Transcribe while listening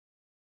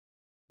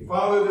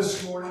Father,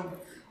 this morning,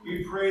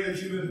 we pray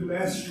that you would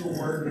bless your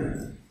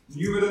word.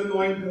 You would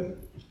anoint it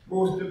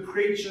both to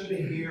preach and to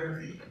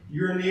hear.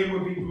 Your name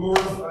would be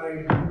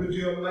glorified. You would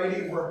do a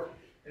mighty work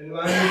in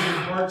lives and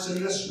hearts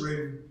in this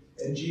room.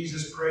 In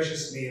Jesus'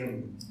 precious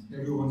name,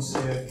 everyone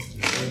said,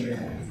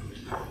 Amen.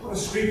 I want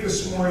to speak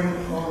this morning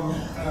on,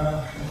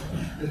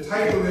 the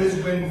title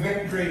is When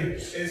Victory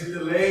is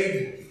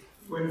Delayed.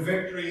 When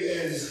Victory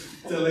is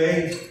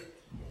Delayed.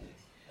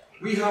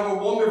 We have a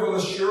wonderful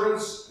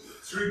assurance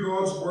through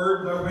God's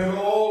Word that when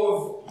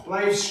all of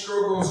life's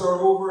struggles are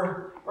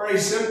over, very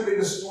simply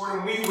this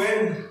morning, we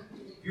win.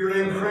 If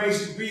you're in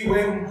Christ, we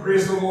win.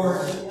 Praise the Lord.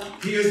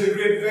 He is the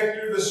great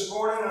victor this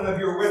morning, and if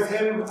you're with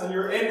Him, and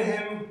you're in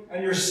Him,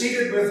 and you're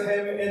seated with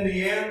Him in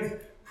the end,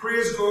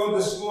 praise God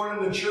this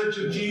morning, the Church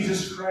of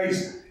Jesus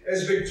Christ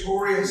is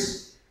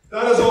victorious.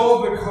 That is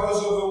all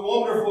because of the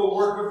wonderful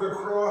work of the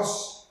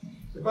cross.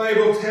 The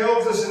Bible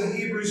tells us in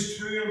Hebrews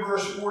 2 and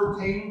verse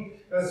 14,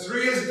 that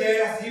through his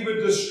death he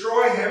would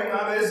destroy him,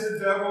 that is the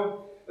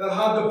devil, that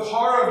had the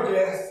power of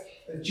death.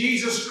 That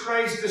Jesus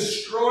Christ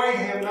destroyed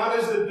him, that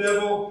is the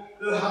devil,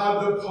 that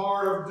had the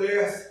power of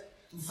death.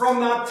 And from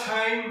that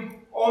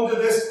time on to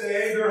this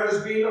day, there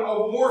has been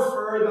a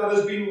warfare that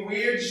has been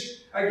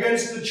waged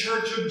against the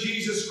Church of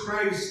Jesus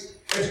Christ.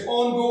 It's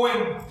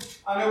ongoing,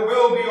 and it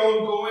will be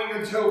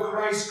ongoing until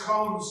Christ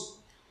comes.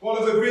 One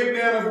of the great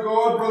men of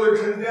God, Brother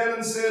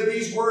Clendenin, said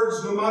these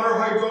words: no matter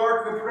how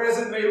dark the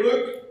present may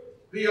look,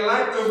 the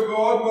elect of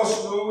God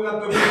must know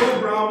that the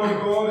program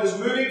of God is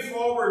moving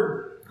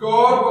forward.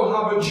 God will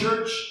have a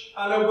church,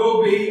 and it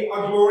will be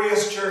a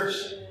glorious church.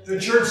 The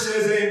church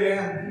says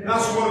amen.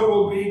 That's what it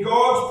will be.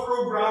 God's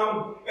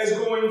program is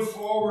going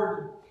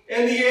forward.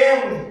 In the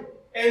end,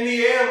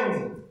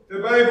 the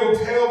Bible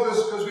tells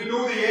us, because we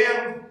know the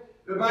end,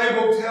 the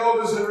Bible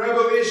tells us in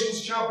Revelation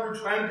chapter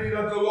 20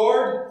 that the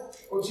Lord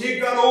will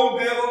take that old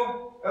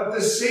devil that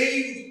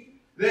deceived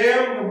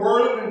them, the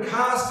world, and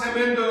cast him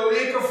into a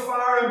lake of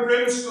fire and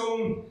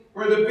brimstone,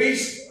 where the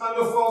beast and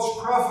the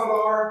false prophet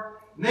are,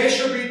 and they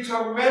shall be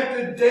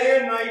tormented day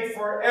and night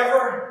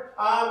forever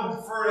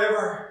and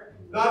forever.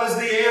 That is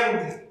the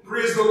end.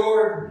 Praise the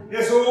Lord.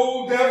 This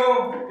old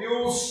devil, the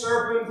old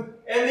serpent,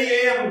 in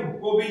the end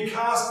will be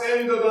cast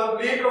into that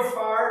lake of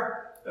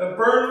fire that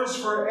burns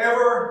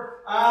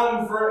forever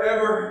and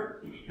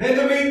forever. In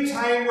the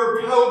meantime,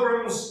 we're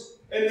pilgrims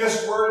in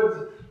this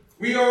world.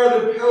 We are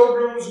the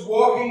pilgrims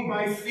walking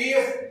by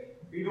faith.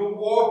 We don't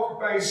walk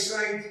by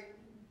sight.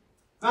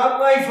 That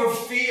life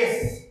of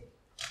faith,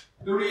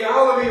 the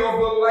reality of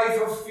the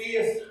life of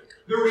faith,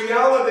 the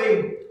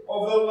reality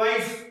of the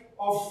life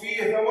of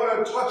faith. I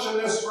want to touch on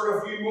this for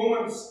a few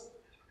moments.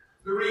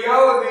 The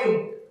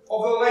reality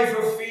of the life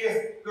of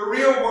faith, the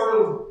real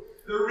world,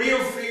 the real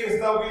faith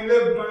that we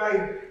live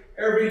by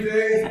every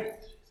day.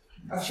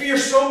 A fear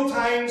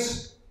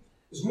sometimes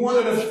is more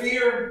than a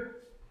fear.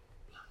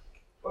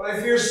 But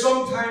I fear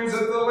sometimes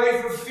that the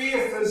life of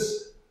faith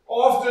is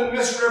often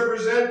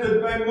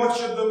misrepresented by much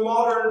of the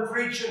modern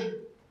preaching.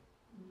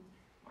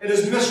 It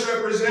is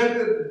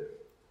misrepresented.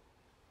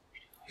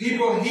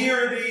 People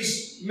hear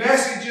these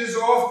messages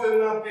often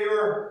that they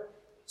are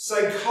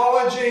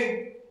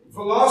psychology,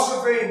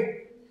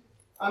 philosophy,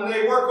 and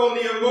they work on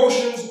the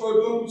emotions but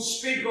don't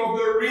speak of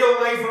the real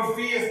life of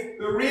faith,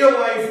 the real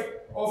life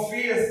of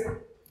faith.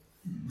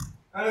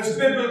 And it's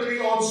biblically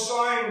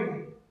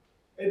unsound.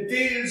 It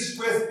deals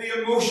with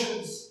the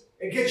emotions.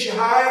 It gets you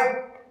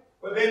high,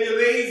 but then you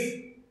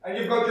leave, and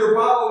you've got your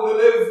battle to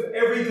live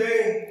every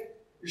day.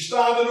 You're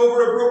standing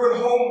over a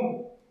broken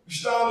home. You're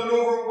standing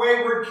over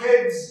wayward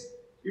kids.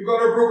 You've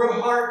got a broken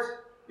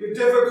heart. You have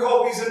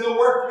difficulties in the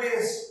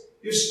workplace.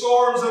 You have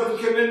storms that have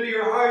come into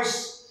your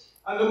house.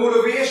 And the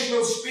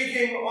motivational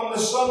speaking on the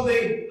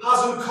Sunday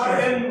hasn't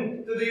cut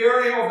into the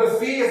area of the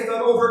faith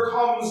that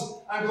overcomes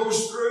and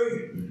goes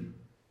through.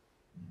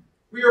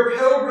 We are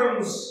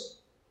pilgrims.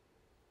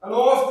 And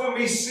often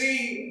we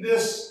see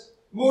this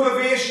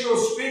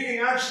motivational speaking.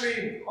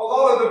 Actually, a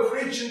lot of the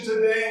preaching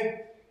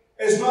today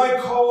is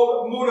now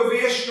called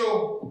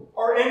motivational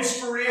or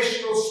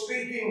inspirational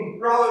speaking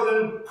rather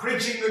than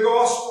preaching the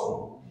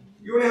gospel.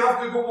 You only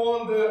have to go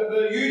on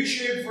the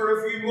YouTube for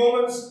a few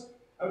moments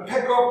and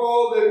pick up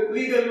all the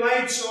leading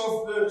lights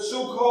of the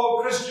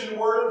so-called Christian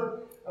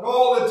world, and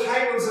all the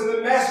titles and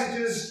the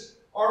messages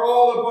are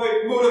all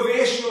about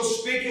motivational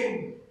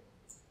speaking.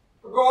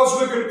 But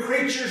God's looking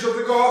preachers of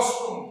the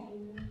gospel,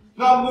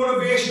 not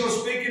motivational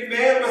speaking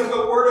men with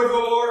the word of the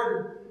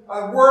Lord,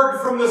 a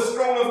word from the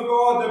throne of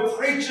God that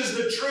preaches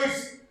the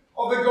truth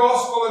of the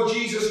gospel of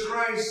Jesus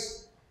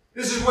Christ.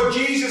 This is what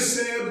Jesus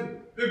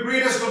said, the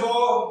greatest of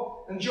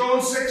all. In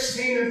John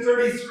 16 and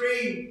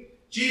 33,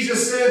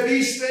 Jesus said,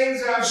 these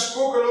things I have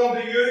spoken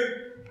unto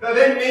you, that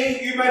in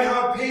me you might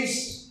have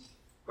peace.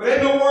 But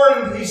in the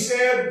world, he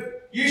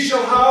said, you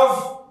shall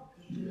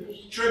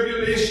have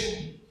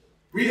tribulation.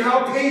 We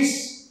have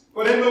peace,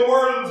 but in the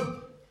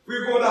world,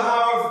 we're going to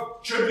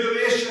have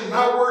tribulation.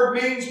 That word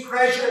means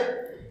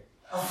pressure,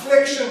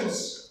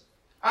 afflictions,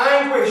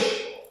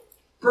 anguish,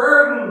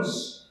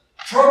 burdens,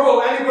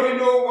 trouble. Anybody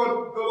know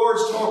what the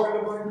Lord's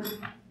talking about?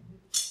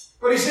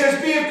 But he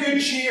says, be of good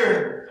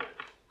cheer,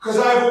 because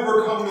I've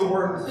overcome the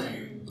world.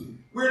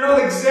 We're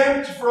not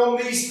exempt from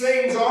these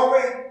things, are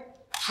we?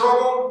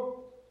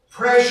 Trouble,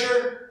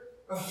 pressure,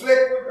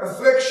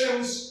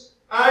 afflictions,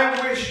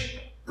 anguish,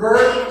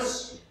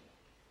 burdens.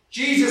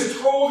 Jesus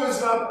told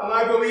us that, and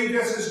I believe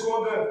this is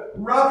going to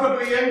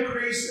rapidly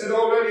increase. It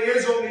already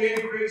is on the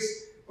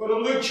increase. But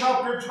in Luke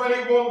chapter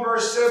 21,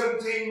 verse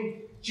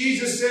 17,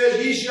 Jesus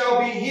says, ye shall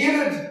be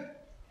hated of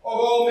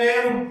all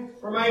men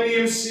for my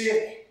name's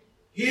sake.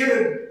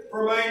 Hated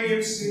for my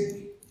name's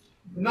sake.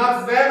 And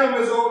that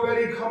venom is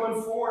already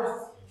coming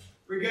forth.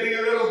 We're getting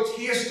a little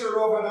taster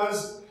of it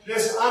as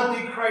this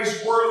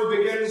Antichrist world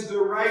begins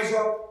to rise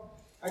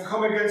up and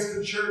come against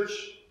the church.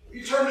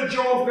 You turn to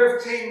John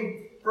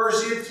 15,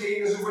 verse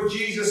 18. This is what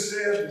Jesus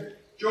said.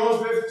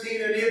 John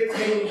 15 and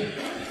 18.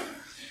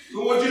 I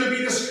don't want you to be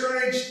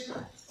discouraged.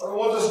 I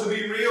want us to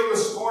be real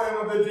this morning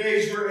of the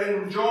days we're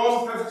in.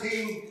 John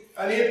 15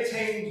 and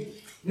 18.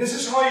 This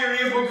is how you're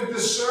able to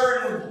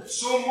discern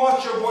so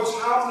much of what's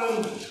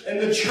happening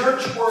in the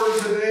church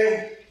world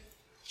today.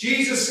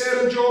 Jesus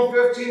said in John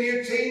 15,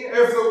 18,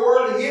 if the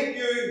world hate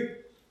you,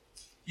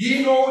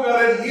 ye know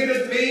that it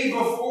hated me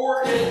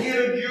before it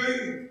hated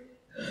you.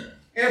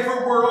 If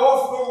it were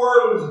of the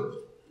world,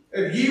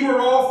 if ye were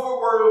of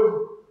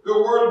the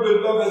world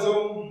would love his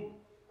own.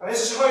 And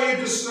this is how you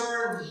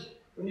discern.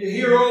 When you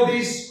hear all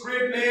these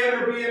great men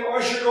are being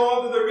ushered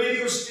onto the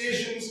radio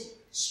stations,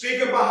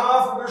 speak on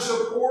behalf of their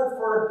support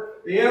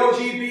for the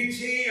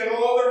LGBT and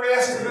all the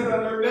rest of it,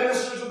 and their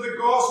ministers of the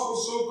gospel,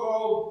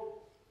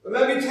 so-called. But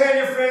let me tell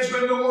you, friends,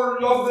 when the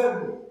Lord loved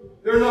them,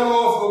 they're not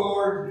of the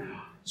Lord.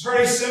 It's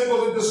very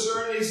simple to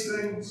discern these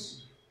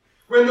things.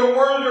 When the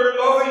world are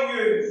loving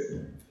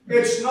you,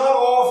 it's not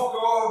of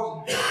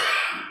God.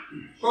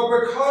 But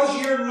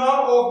because you're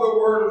not of the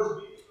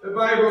world, the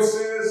Bible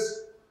says,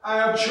 I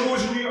have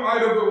chosen you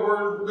out of the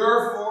world.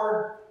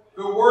 Therefore,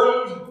 the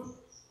world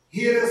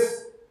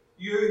hateth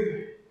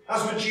you.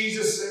 That's what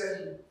Jesus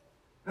said.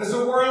 As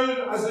the world,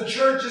 as the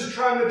church is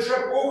trying to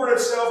trip over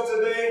itself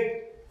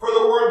today for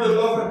the world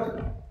to love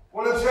it, I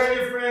want to tell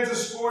you, friends,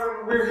 this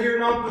morning, we're here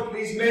not to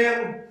please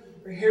men.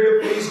 We're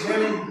here to please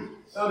Him.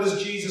 That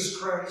is Jesus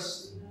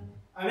Christ.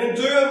 And in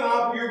doing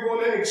that, you're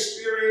going to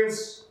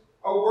experience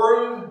a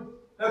world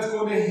that's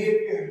going to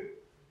hate you.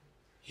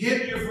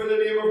 Hate you for the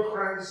name of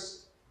Christ.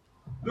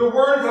 The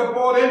world have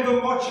bought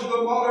into much of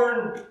the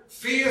modern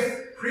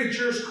faith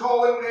preachers,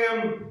 calling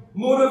them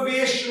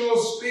motivational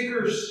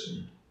speakers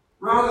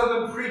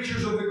rather than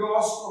preachers of the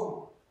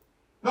gospel.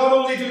 Not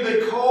only do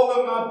they call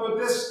them that, but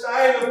this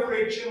style of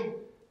preaching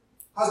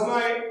has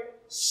now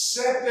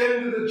seeped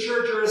into the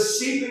church, or is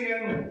seeping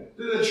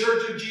into the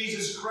church of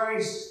Jesus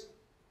Christ.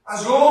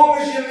 As long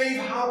as you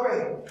leave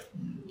happy,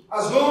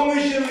 as long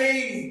as you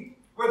leave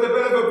with a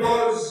bit of a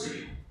buzz,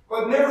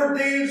 but never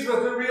deals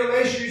with the real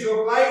issues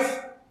of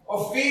life,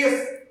 of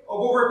faith, of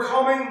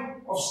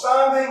overcoming, of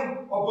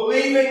standing, of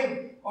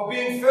believing, of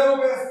being filled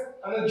with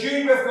and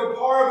endued with the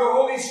power of the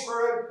Holy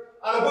Spirit,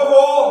 and above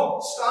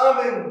all,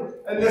 standing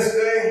in this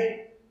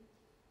day.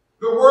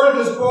 The world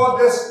has brought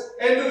this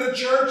into the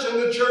church, and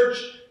the church,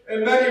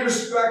 in many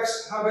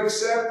respects, have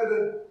accepted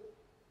it.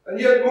 And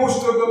yet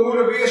most of the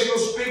motivational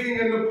speaking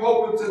in the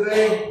pulpit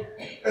today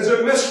is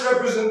a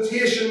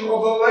misrepresentation of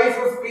the life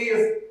of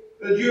faith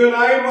that you and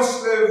I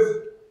must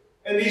live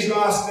in these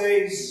last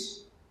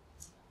days.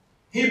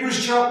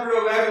 Hebrews chapter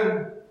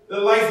 11, the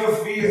life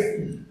of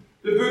faith.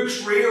 The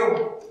book's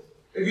real.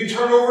 If you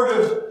turn over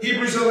to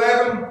Hebrews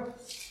 11,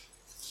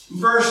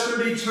 verse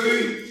 32,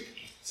 it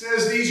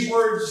says these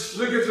words.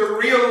 Look at the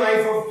real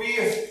life of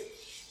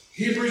faith.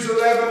 Hebrews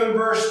 11 and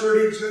verse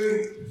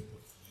 32.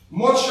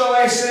 What shall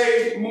I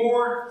say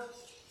more?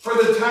 For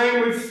the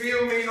time would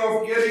fail me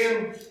of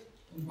Gideon,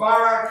 and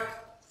Barak,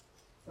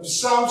 of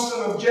Samson,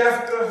 of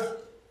Jephthah,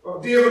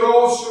 of David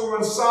also,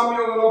 and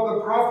Samuel, and of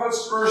the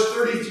prophets. Verse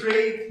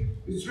 33.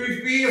 Who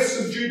through faith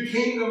subdued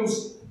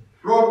kingdoms,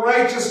 brought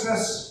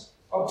righteousness,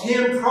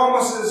 obtained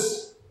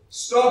promises,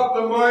 stopped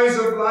the mouths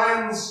of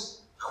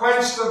lions,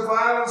 quenched the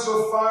violence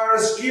of fire,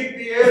 escaped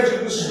the edge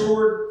of the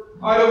sword,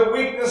 out of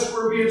weakness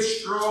were made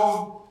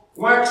strong,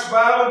 waxed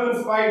violent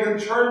in fight,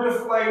 and turned to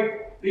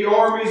flight the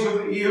armies of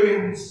the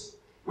aliens.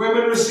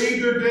 Women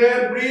received their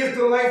dead, raised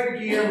to life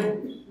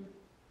again.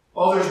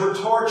 Others were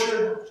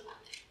tortured,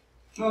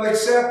 not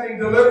accepting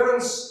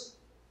deliverance,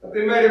 that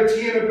they might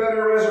obtain a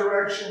better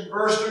resurrection.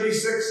 Verse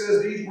 36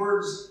 says these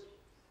words.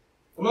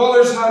 And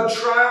others had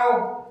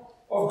trial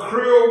of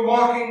cruel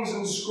mockings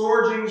and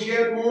scourgings,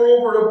 yet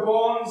moreover of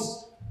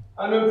bonds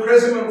and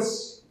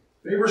imprisonments.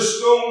 They were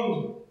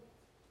stoned.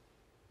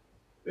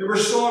 They were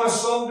sawn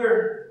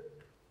asunder.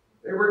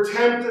 They were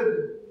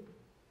tempted.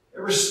 They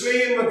were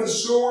slain with the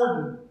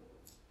sword.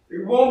 They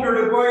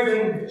wandered about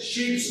in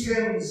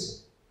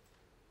sheepskins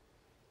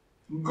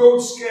and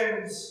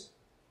goatskins.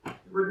 They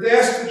were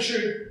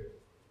destitute.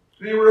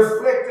 They were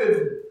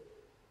afflicted.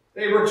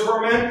 They were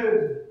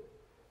tormented,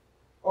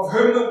 of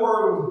whom the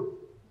world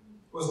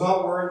was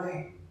not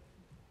worthy.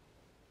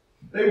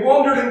 They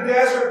wandered in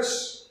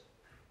deserts,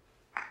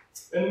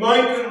 in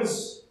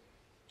mountains,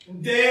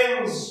 in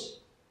dens,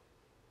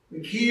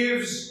 the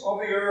caves of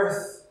the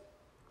earth.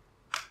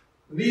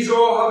 And these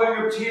all,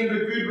 having obtained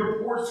a good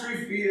report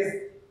through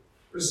faith,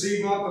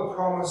 receive not the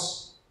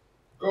promise,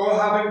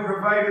 God having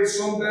provided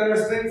some better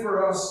thing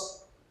for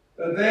us,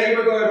 that they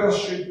without us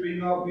should be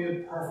not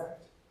made perfect.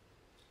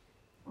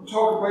 We'll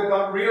talk about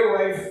that real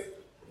life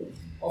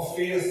of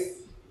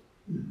faith,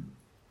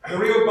 the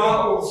real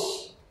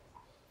battles,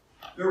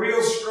 the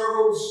real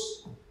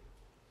struggles.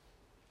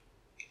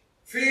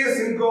 Faith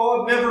in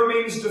God never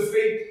means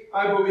defeat.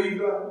 I believe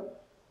that.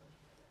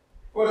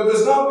 But it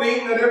does not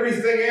mean that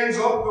everything ends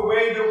up the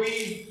way that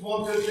we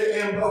want it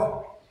to end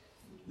up.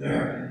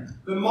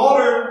 The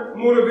modern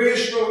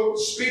motivational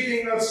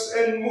speaking that's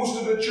in most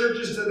of the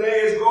churches today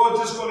is God's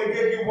just going to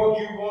give you what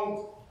you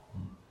want.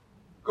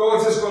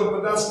 God's just going to,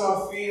 but that's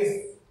not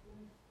faith.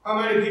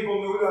 How many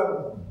people know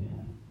that?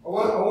 I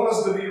want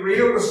us to be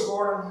real this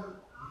morning.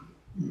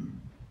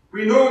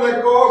 We know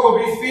that God will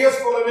be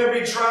faithful in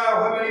every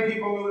trial. How many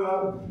people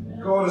know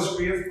that? God is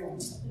faithful.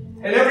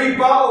 In every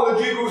battle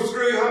that you go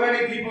through, how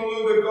many people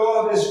know that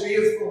God is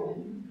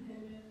faithful?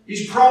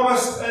 He's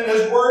promised in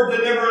His Word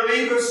to never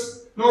leave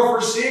us nor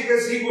forsake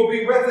us. He will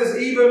be with us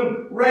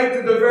even right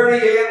to the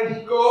very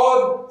end.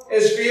 God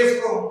is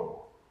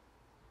faithful.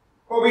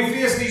 But we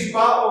face these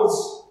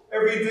battles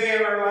every day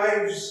in our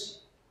lives.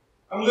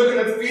 I'm looking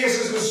at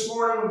faces this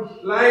morning,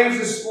 lives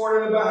this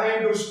morning, and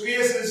behind those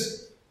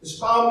faces, there's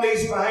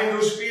families, behind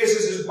those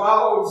faces is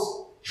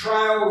battles,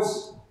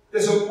 trials,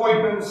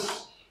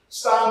 disappointments,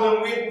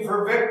 standing waiting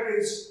for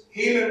victories,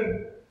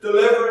 healing,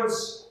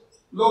 deliverance,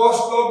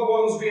 lost loved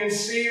ones being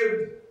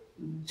saved,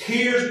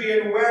 tears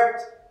being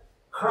wept,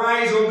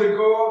 cries unto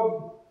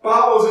God,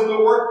 battles in the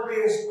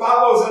workplace,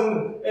 battles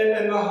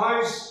in the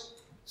house,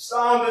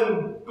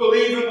 standing,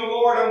 believing the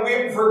Lord and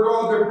waiting for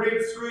God to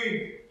break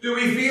through. Do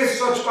we face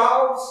such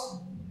battles?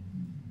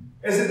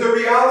 Is it the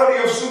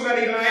reality of so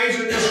many lives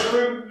in this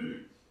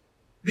room?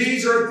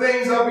 These are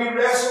things that we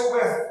wrestle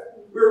with.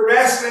 We're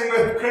wrestling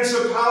with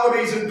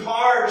principalities and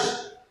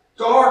powers,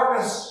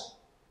 darkness,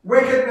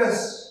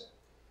 wickedness.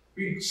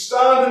 We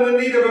stand in the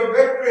need of a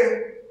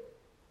victory.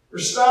 We're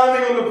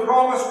standing on the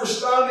promise. We're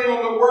standing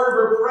on the word.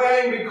 We're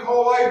praying. We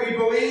call out. We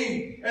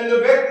believe in the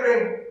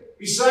victory.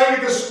 We sang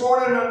it this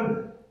morning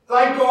and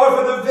thank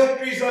God for the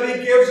victories that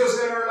He gives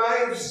us in our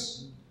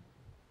lives.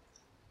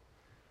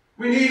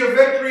 We need a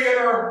victory in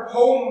our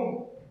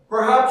home.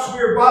 Perhaps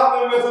we're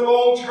battling with a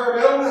long-term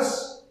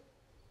illness,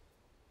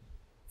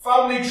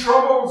 family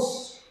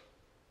troubles,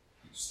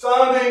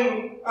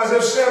 standing, as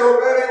I've said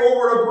already,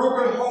 over a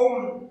broken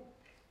home.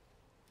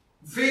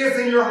 Faith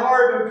in your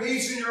heart and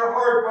peace in your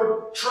heart,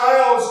 but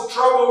trials,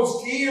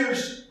 troubles,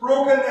 tears,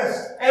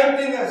 brokenness,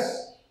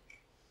 emptiness.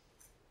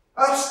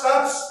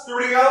 That's the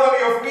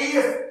reality of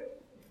faith.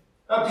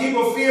 That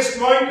people face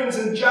mountains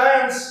and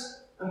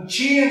giants and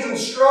chains and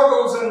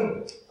struggles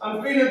and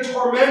feeling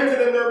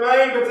tormented in their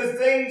mind with the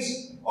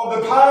things of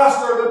the past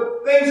or the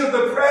things of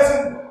the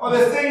present or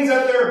the things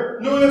that they're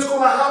knowing it's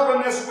going to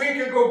happen this week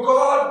and go,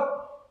 God,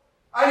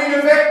 I need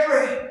a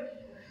victory.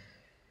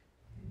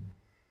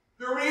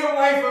 The real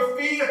life of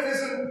faith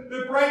isn't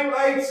the bright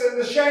lights and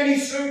the shiny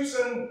suits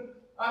and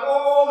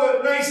all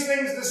the nice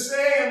things to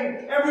say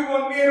and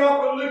everyone made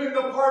up and looking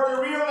the part.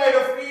 The real light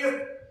of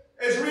faith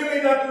is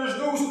really that there's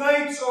those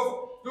nights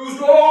of those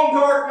long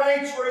dark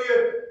nights where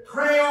you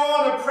pray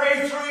on and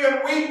pray through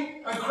and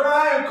weep and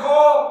cry and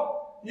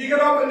call. You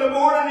get up in the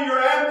morning and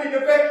you're empty,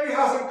 the victory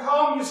hasn't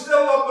come, you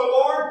still love the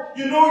Lord.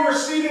 You know you're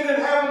seated in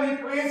heavenly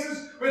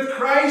places with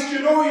Christ. You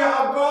know you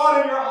have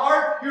God in your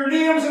heart. Your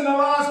name's in the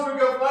Lamb's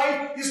Book of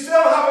Life. You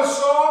still have a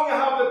song, you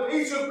have the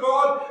peace of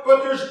God,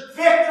 but there's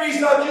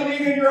victories that you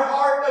need in your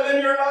heart and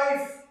in your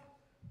life.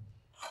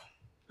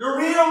 The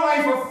real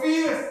life of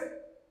faith.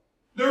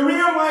 The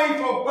real life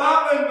of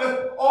battling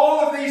with all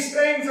of these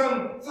things,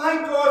 and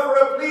thank God for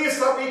a place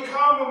that we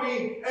come and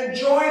we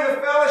enjoy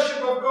the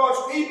fellowship of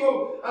God's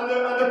people and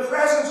the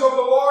presence of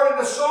the Lord and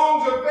the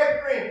songs of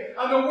victory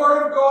and the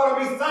Word of God,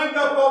 and we thank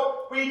that,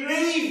 but we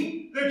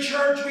leave the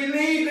church, we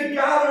leave the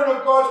gathering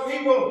of God's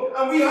people,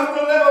 and we have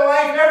to live a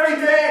life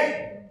every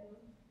day.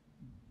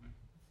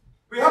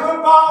 We have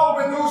to battle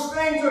with those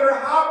things that are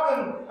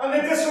happening and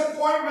the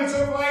disappointments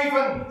of life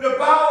and the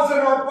battles in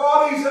our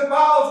bodies, the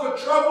battles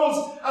with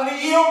troubles and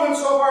the ailments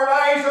of our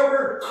lives that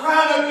we're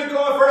crying out to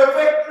God for a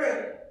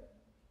victory.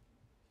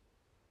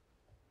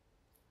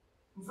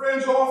 And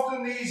friends,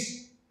 often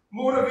these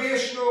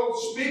motivational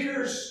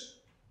speakers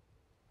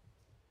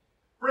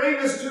bring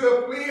us to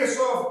a place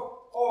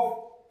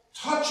of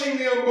touching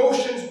the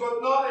emotions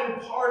but not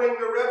imparting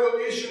the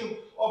revelation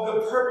of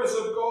the purpose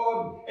of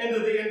God into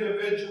the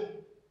individual.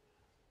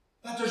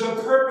 That there's a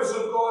purpose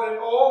of God in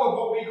all of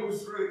what we go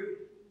through.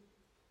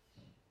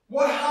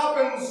 What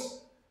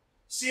happens,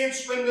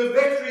 saints, when the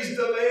victory's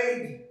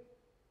delayed?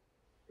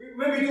 We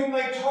maybe don't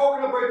like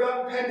talking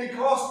about that in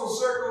Pentecostal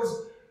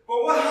circles,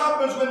 but what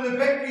happens when the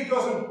victory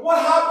doesn't? What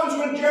happens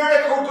when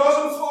Jericho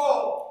doesn't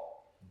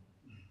fall?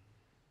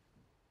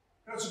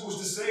 You're not supposed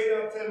to say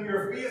that to him,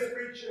 you're a faith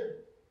preacher.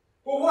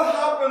 But what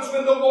happens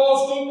when the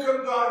walls don't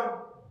come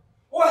down?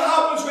 What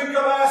happens when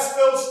Nehemiah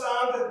still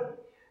standing.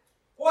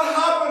 What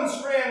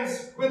happens,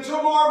 friends, when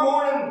tomorrow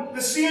morning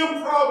the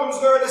same problems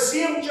there, the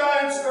same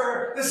giants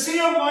there, the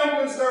same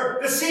mountains there,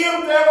 the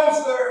same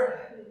devils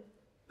there,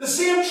 the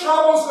same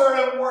troubles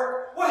there in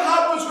work? What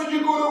happens when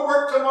you go to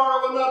work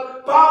tomorrow and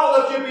that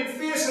battle that you've been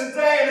facing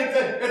day in and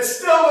day, it's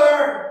still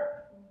there?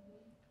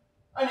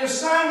 And you've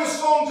sang the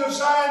songs of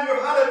Zion,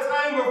 you've had a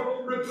time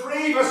of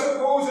reprieve, I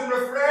suppose, and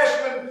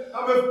refreshment,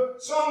 and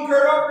we've sung,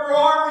 gird up your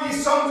armour, ye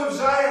sons of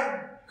Zion.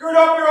 Gird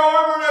up your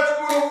armour, let's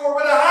go to war.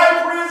 With the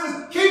high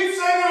praises, keep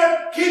singing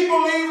it, keep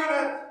believing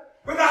it.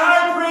 With the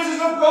high praises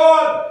of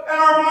God in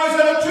our mouths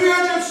and a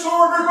two-edged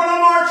sword, we're going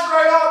to march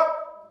right up.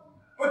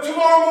 But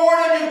tomorrow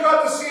morning, you've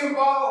got the same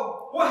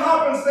battle. What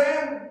happens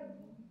then?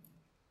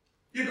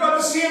 You've got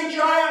the same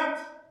giant.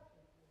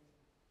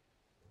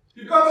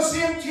 You've got the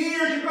same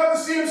tears. You've got the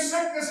same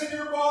sickness in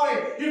your body.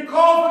 You've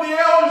called for the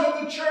elders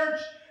of the church.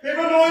 They've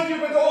anointed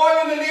you with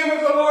oil in the name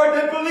of the Lord.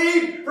 They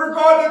believe for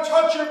God to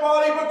touch your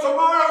body. But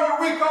tomorrow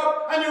you wake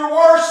up and you're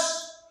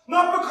worse.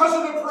 Not because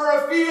of the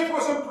prayer of faith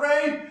wasn't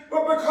prayed,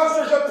 but because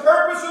there's a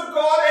purpose of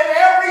God in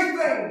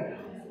everything.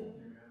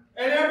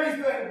 In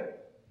everything.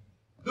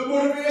 The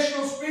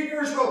motivational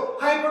speakers will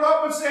hype it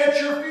up and say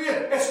it's your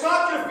faith. It's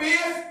not your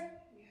faith.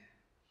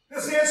 They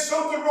say it's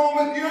something wrong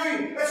with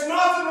you. It's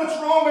nothing that's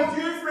wrong with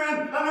you,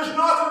 friend, and there's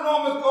nothing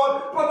wrong with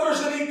God, but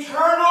there's an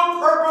eternal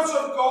purpose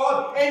of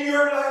God in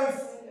your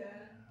life.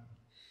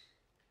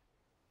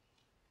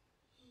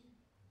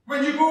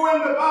 When you go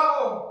into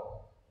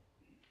battle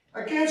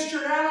against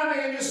your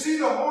enemy and you see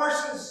the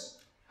horses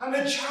and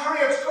the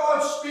chariots,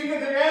 God speaking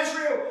to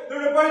Israel,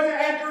 they're about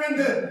to enter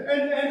into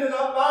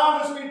that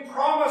land that's been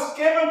promised,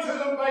 given to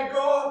them by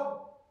God.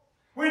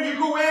 When you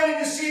go in and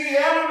you see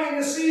the enemy and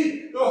you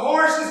see the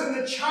horses and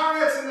the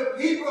chariots and the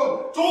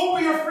people, don't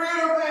be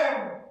afraid of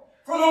them.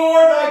 For the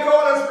Lord thy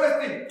God is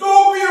with thee.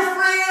 Don't be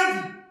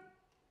afraid.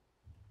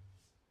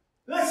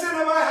 Listen,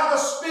 if I had a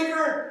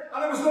speaker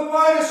and it was the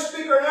loudest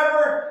speaker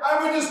ever,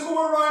 I would just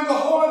go around the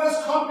whole of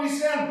this country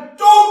saying,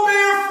 don't be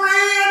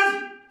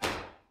afraid.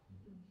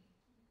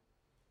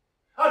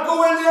 I'd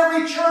go into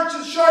every church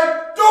and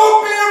shout,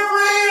 don't be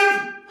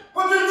afraid.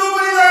 But there's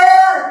nobody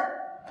there.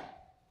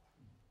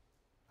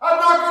 I'd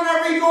knock on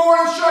every door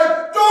and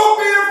shout, don't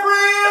be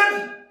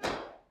afraid!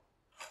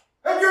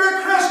 If you're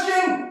a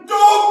Christian,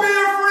 don't be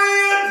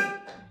afraid!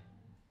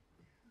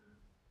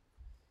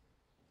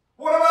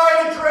 What have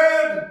I to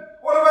dread?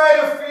 What have I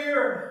to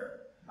fear?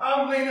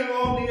 I'm leaning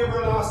on the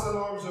everlasting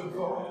arms of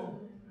God.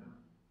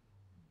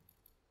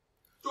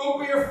 Don't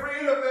be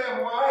afraid of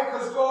them. Why?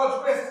 Because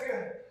God's with you.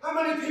 How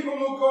many people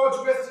know God's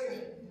with you?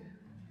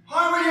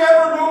 How will you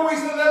ever know He's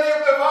the lily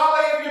of the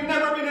valley if you've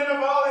never been in a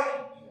valley?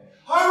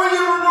 How will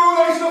you ever know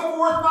that He's the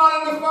fourth man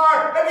in the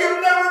fire if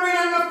you've never been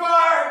in the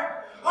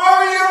fire? How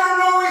will you ever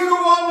know He's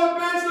the one that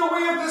bids the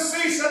wave to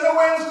cease and the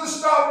winds to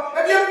stop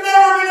if you've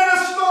never been in a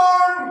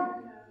storm?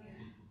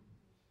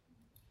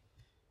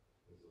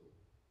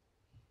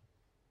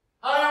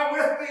 I am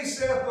with thee,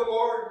 saith the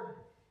Lord.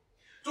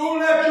 Don't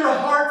let your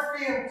heart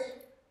faint.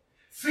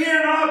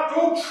 Fear not,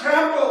 don't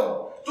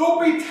tremble.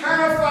 Don't be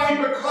terrified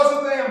because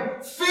of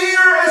them. Fear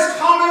is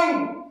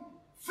coming.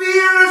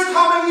 Fear is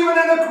coming even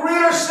in a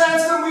greater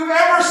sense than we've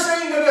ever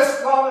seen to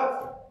this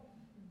planet.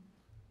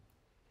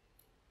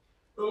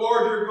 The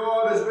Lord your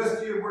God is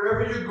with you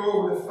wherever you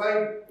go to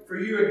fight for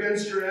you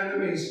against your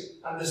enemies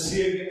and to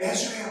save you.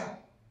 Israel.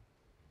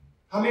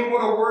 I mean,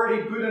 what a word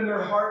He put in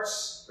their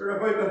hearts. They're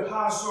about to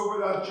pass over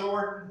that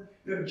Jordan.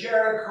 They have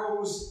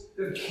Jerichos,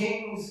 they have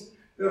kings,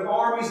 they have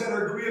armies that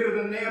are greater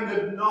than them, they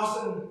have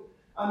nothing.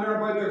 And they're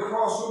about to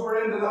cross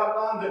over into that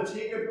land and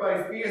take it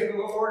by faith. And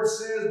the Lord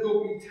says,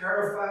 don't be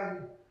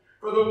terrified.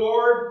 For the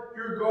Lord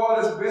your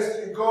God is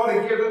with you. God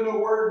had given the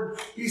word.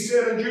 He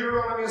said in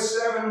Deuteronomy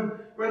 7,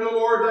 when the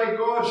Lord thy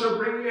God shall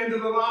bring you into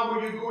the land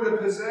where you go to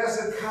possess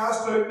it,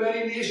 cast out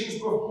many nations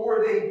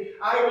before thee.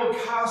 I will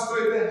cast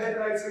out the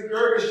Hittites, the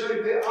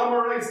Girgashite, the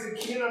Amorites, the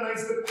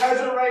Canaanites, the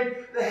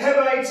Perizzites, the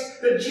Hivites,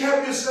 the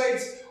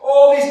Jebusites,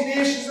 all these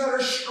nations that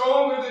are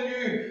stronger than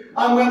you.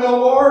 And when the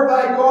Lord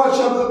thy God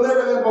shall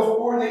deliver them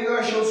before thee,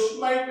 thou shalt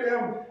smite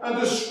them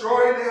and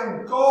destroy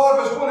them. God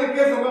was going to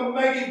give them a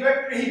mighty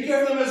victory. He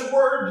gave them His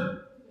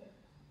word.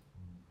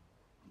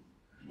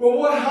 But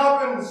what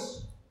happens?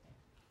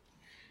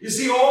 You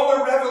see, all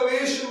the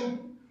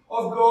revelation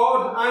of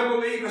God, I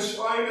believe, is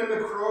found in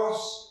the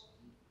cross.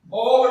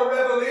 All the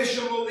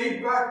revelation will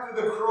lead back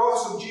to the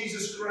cross of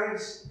Jesus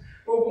Christ.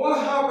 But what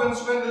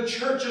happens when the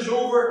church is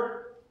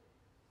over?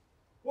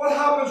 What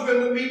happens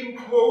when the meeting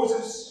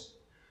closes?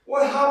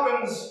 What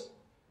happens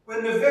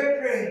when the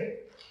victory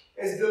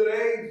is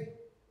delayed?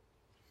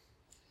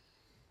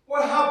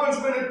 What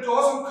happens when it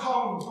doesn't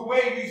come the way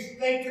you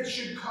think it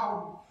should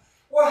come?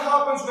 What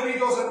happens when He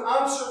doesn't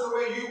answer the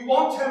way you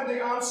want Him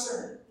to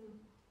answer?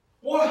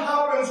 What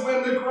happens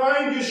when the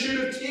ground you should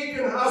have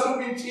taken hasn't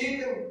been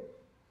taken?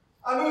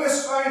 I know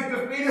this sounds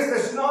defeatist.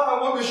 It's not.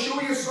 I want to show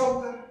you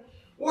something.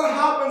 What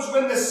happens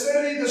when the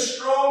city, the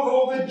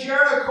stronghold, the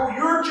Jericho,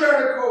 your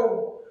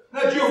Jericho,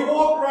 that you've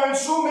walked around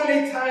so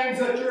many times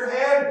that your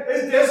head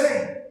is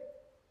dizzy?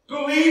 The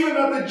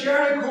that the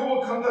Jericho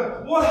will come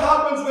down. What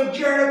happens when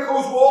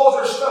Jericho's walls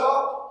are still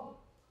up?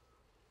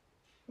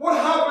 What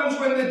happens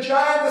when the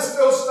giant is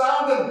still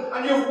standing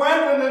and you've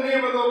went in the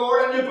name of the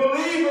Lord and you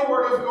believe the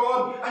word of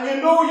God and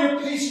you know you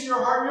have peace in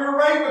your heart, you're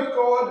right with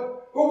God?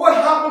 But what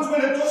happens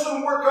when it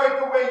doesn't work out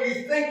the way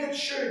you think it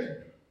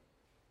should?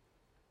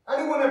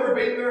 Anyone ever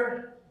been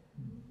there?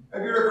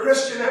 If you're a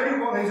Christian,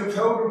 everyone who's a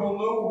pilgrim will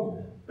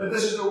know that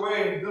this is the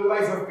way the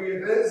life of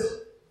faith is.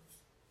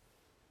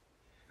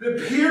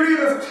 The period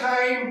of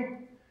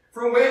time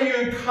from when you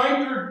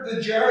encountered the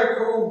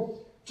Jericho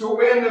to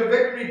when the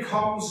victory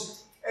comes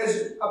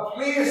is a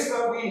place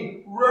that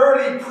we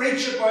rarely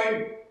preach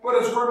about, but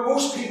it's where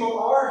most people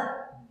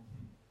are.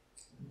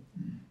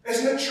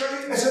 Isn't it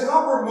true? Is it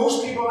not where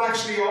most people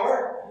actually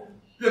are?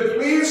 The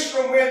place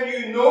from when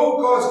you know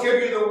God's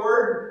given you the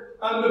word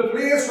and the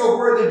place of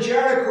where the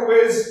Jericho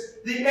is,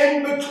 the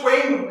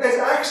in-between is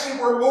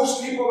actually where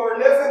most people are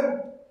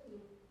living.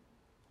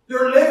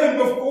 They're living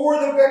before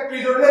the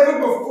victory. They're living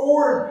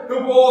before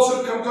the walls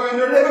have come down.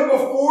 They're living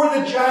before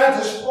the giant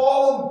has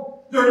fallen.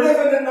 They're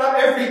living in that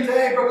every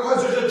day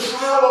because there's a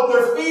trial of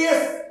their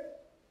faith.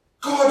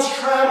 God's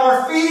trying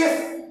our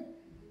faith.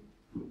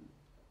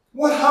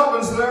 What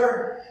happens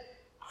there?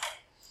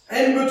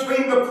 In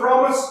between the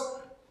promise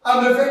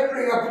and the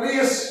victory, a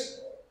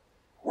place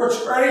where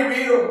it's very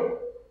real.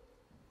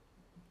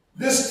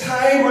 This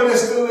time or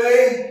this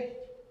delay,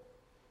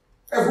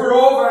 if we're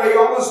all very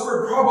honest,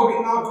 we're probably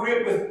not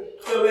great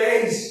with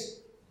delays.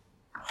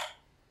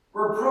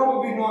 We're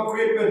probably not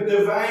great with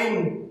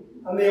divine,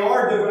 and they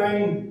are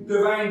divine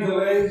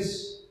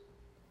delays.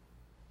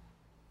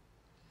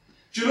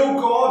 Do you know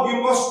God?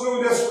 You must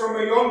know this from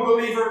a young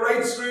believer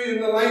right through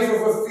in the life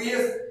of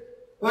faith.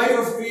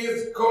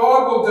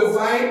 God will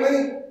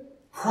divinely,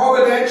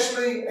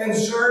 providentially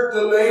insert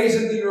delays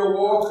into your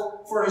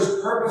walk for His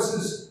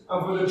purposes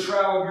and for the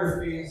trial of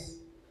your faith.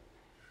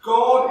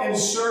 God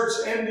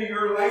inserts into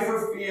your life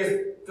of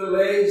faith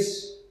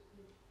delays,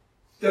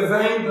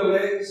 divine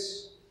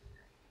delays.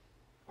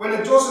 When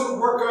it doesn't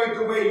work out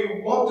the way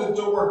you want it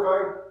to work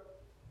out.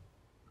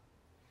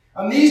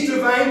 And these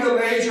divine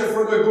delays are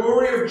for the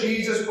glory of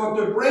Jesus, but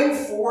to bring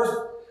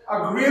forth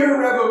a greater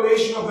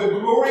revelation of the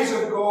glories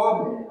of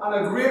God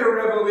and a greater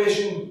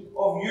revelation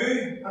of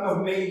you and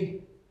of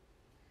me.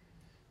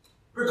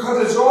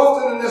 Because it's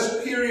often in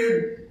this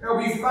period that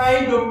we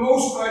find the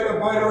most out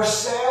about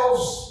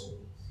ourselves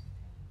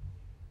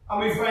and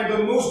we find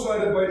the most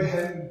out about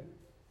Him.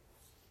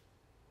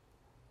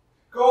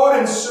 God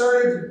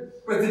inserted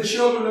with the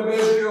children of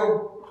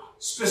Israel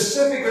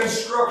specific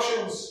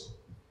instructions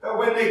that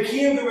when they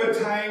came to a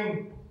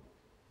time,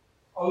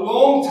 a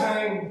long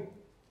time,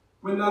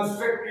 when that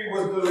victory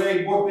was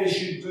delayed, what they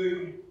should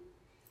do.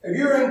 If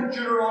you're in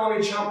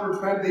Deuteronomy chapter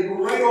 20, go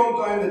right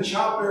on down the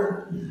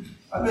chapter,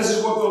 and this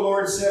is what the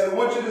Lord said. I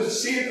want you to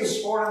see it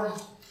this morning.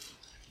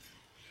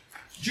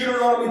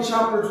 Deuteronomy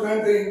chapter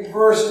 20,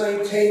 verse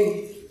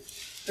 19.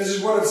 This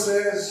is what it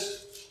says.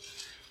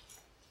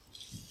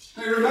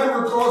 Now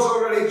remember, God's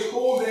already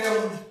told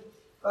them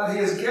that He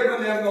has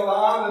given them the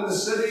land and the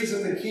cities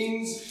and the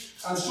kings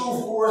and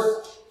so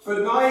forth.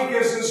 But now He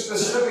gives them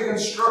specific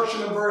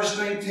instruction in verse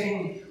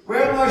 19. When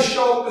thou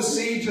shalt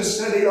besiege a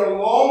city a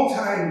long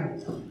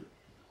time.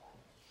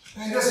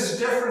 And this is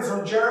different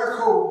from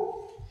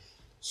Jericho.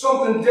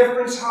 Something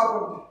different's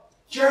happened.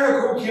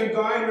 Jericho came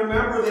down.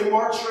 Remember, they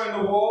marched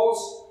around the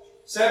walls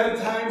 7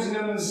 times, and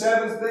then on the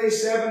 7th day,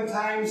 7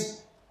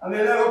 times. And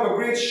they let up a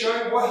great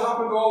shout. What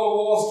happened? All the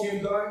walls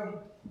came down.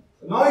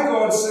 And now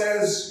God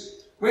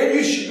says, when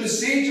you should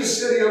besiege a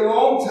city a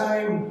long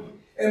time,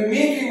 and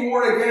making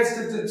war against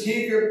it to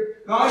take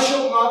it, thou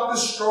shalt not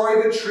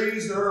destroy the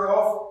trees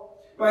thereof,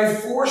 by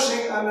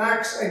forcing an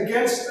axe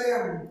against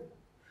them.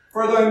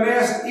 For thou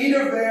mayest eat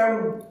of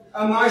them,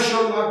 and thou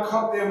shalt not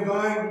cut them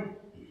down.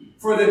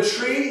 For the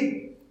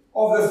tree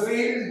of the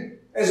field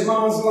is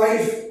man's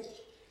life,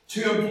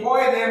 to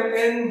employ them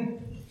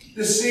in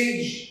the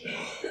siege.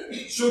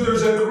 So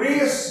there's a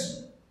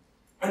grace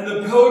in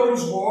the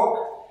pilgrim's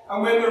walk,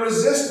 and when the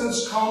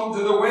resistance comes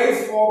to the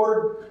way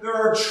forward, there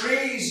are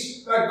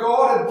trees that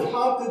God had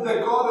planted,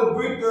 that God had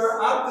put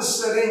there at the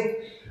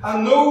city,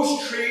 and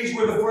those trees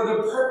were for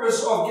the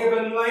purpose of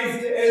giving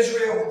life to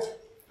Israel.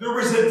 There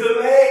was a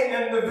delay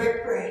in the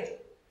victory.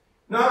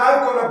 Now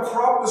I've got a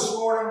prop this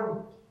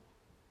morning.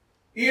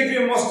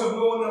 Adrian must have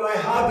known that I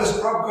had this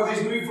prop because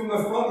he's moved from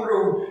the front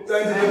row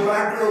down to the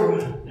back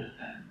row.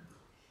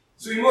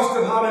 So he must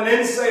have had an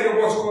insight of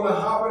what's going to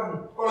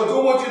happen. But I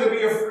don't want you to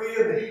be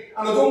afraid.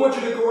 And I don't want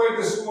you to go out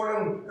this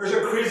morning. There's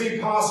a crazy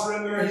pastor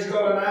in there. He's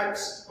got an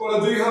axe. But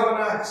I do have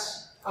an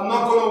axe. I'm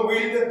not going to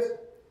wield it.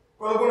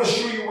 But I'm going to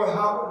show you what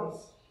happens.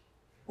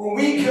 When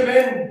we come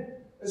in,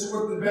 this is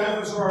what the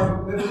benefits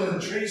are of living with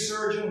a tree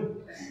surgeon.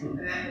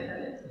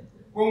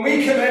 When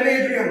we come in,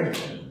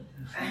 Adrian,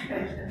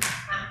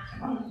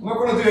 I'm not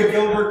going to do a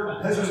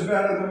Gilbert. His was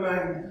better than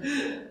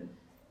mine.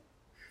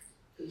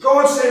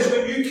 God says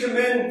when you come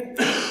in,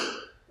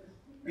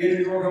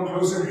 Adrian, you'll come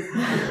closer.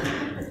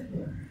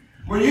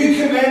 When you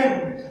come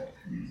in,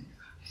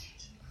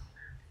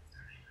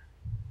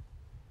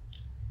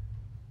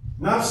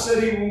 And that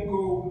city won't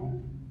go.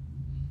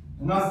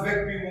 And that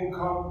victory won't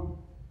come.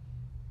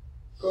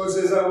 God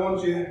says, I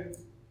want you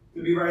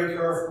to be very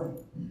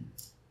careful.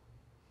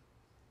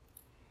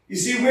 You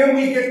see, when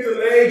we get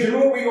delayed, you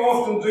know what we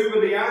often do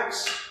with the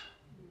axe?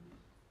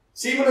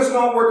 See, when it's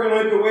not working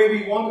out the way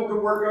we want it to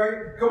work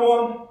out, come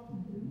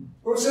on.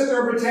 Don't sit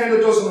there and pretend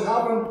it doesn't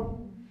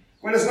happen.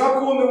 When it's not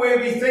going the way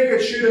we think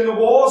it should, and the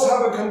walls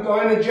haven't come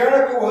down, and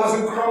Jericho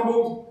hasn't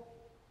crumbled,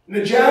 and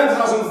the giant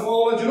hasn't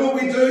fallen, do you know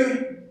what we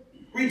do?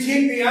 We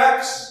take the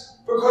axe,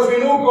 because we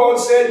know God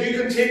said you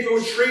can take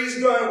those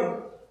trees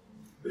down.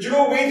 But you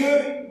know what we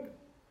do?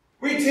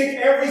 We take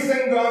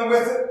everything down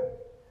with it.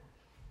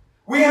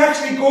 We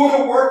actually go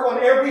to work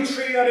on every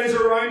tree that is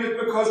around it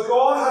because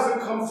God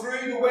hasn't come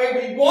through the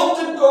way we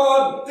wanted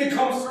God to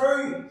come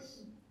through.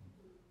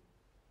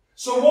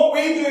 So what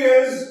we do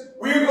is,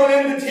 we're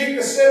going in to take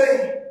the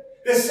city.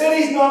 The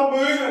city's not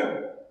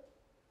moving.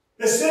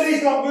 The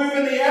city's not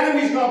moving. The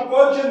enemy's not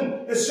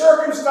budging. The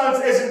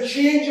circumstance isn't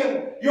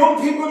changing.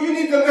 Young people, you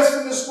need to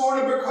listen this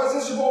morning because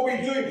this is what we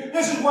do.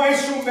 This is why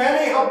so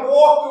many have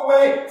walked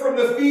away from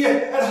the faith.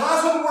 It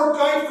hasn't worked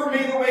out for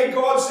me the way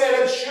God said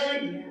it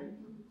should.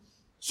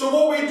 So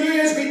what we do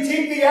is we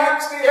take the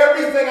axe to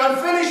everything. I'm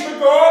finished with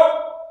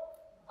God.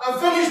 I'm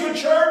finished with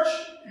church.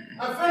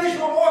 I'm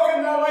finished with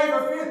walking that life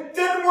of faith.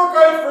 Didn't work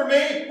out for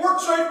me.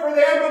 Works out for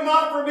them, but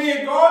not for me.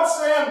 And God's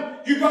saying,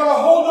 you've got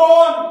to hold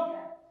on.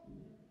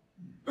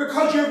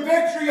 Because your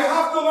victory, you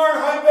have to learn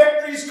how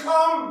victories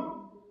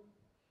come.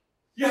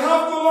 You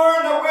have to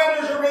learn that when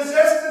there's a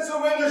resistance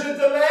and when there's a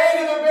delay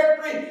to the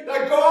victory,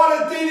 that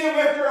God is dealing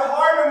with your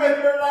heart and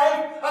with your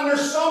life, and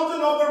there's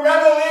something of the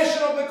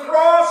revelation of the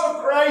cross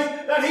of Christ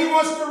that He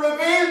wants to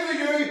reveal to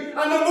you.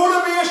 And the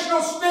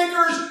motivational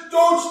speakers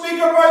don't speak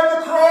about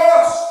the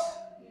cross.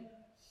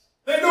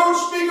 They don't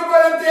speak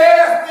about a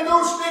death. They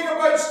don't speak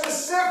about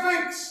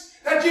specifics.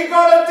 That you've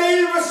got to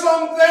deal with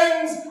some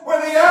things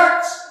with the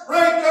axe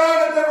right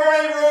down at the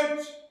very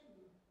root.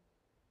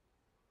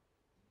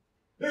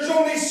 There's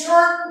only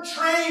certain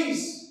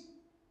trees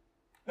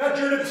that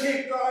you're to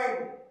take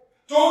down.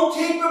 Don't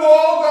take them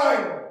all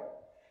down.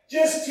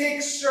 Just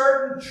take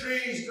certain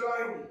trees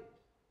down.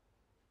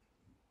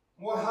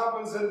 What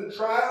happens in the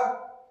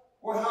trial?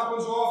 What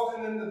happens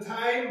often in the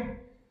time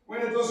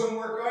when it doesn't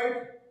work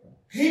out?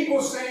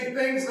 People say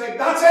things like,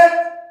 that's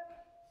it.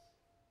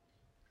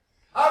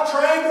 I've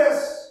tried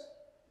this.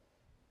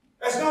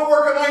 It's not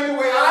working out the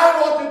way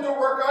I want it to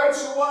work out,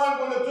 so what I'm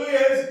going to do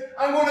is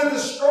I'm going to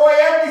destroy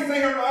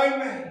everything around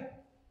me.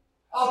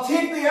 I'll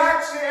take the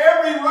axe to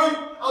every root.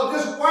 I'll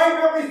just wipe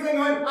everything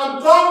out.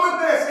 I'm done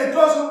with this. It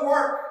doesn't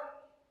work.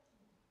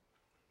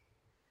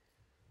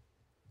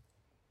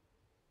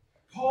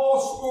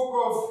 Paul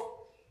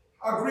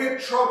spoke of a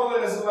great trouble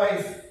in his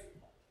life.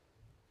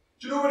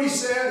 Do you know what he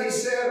said? He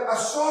said, I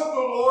sought the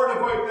Lord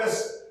about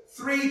this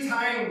 3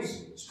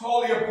 times. It's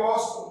Paul the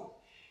Apostle.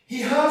 He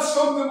had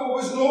something that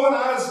was known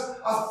as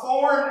a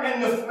thorn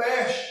in the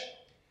flesh.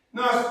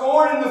 Now, a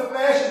thorn in the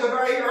flesh is a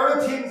very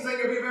irritating thing.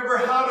 If you've ever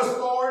had a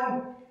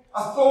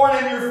thorn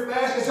in your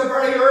flesh, it's a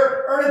very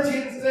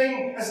irritating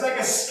thing. It's like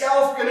a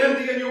scalp getting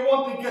into you and you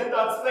want to get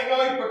that thing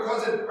out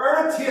because it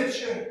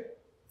irritates you.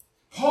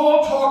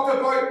 Paul talked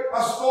about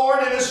a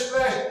thorn in his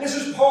flesh. This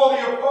is Paul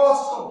the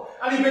Apostle.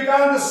 And he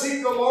began to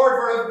seek the Lord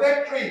for a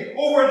victory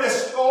over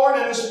this thorn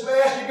in his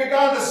flesh. He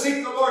began to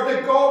seek the Lord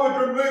that God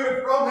would remove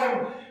it from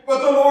him.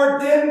 But the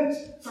Lord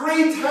didn't.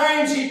 3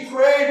 times he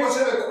prayed. Was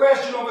it a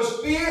question of his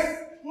faith?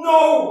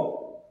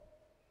 No.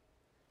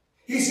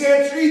 He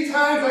said, 3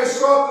 times I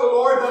sought the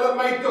Lord that it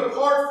might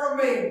depart from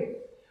me.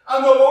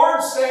 And the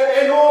Lord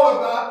said, in all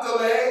of that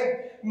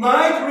delay,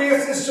 my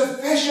grace is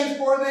sufficient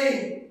for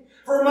thee.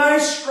 For my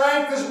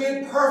strength is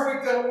made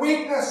perfect in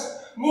weakness.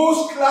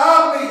 Most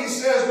gladly, he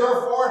says,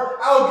 therefore,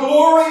 I'll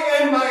glory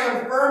in my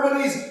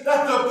infirmities,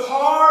 that the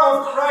power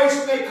of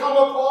Christ may come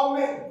upon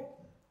me.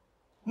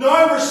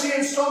 Now we're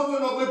seeing something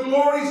of the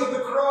glories of the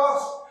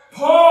cross.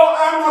 Paul,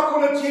 I'm not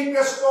going to take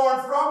this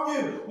thorn from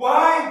you.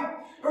 Why?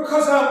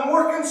 Because I'm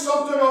working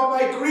something of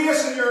my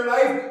grace in your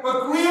life,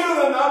 but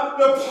greater than that,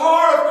 the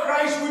power of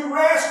Christ would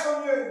rest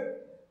on you.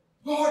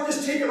 Lord,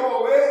 just take it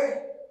all away.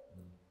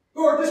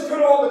 Lord, just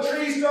put all the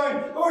trees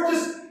down. Lord,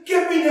 just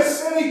give me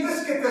this city.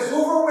 Let's get this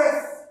over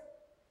with.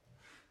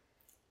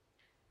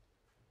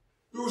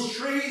 Those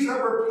trees that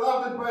were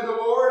planted by the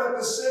Lord at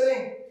the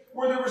city,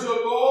 where there was a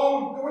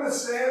long, look what it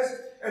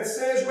says. It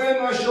says, when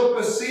thou shalt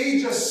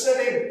besiege a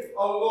city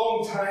a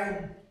long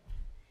time.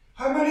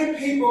 How many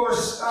people are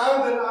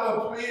standing at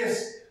a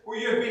place where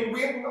you've been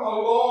waiting a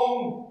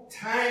long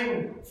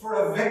time for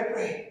a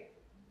victory?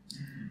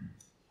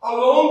 A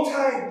long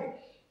time.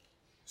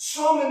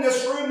 Some in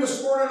this room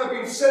this morning have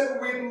been sitting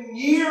waiting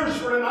years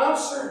for an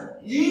answer.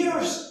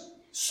 Years.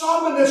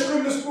 Some in this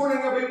room this morning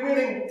have been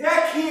waiting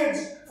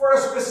decades for a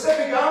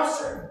specific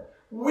answer.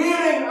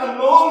 Waiting and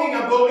longing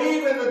and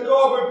believing that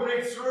God would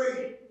break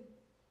through.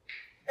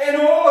 In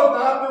all of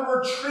that, there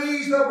were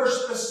trees that were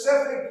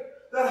specific,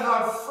 that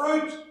had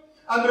fruit.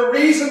 And the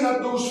reason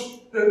that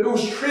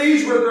those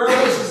trees were there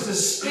was to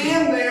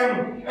sustain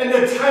them in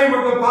the time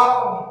of the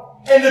battle.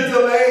 in the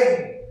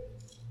delay.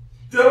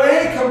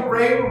 Delay can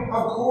bring,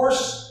 of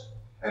course,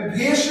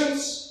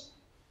 impatience.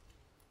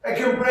 It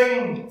can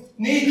bring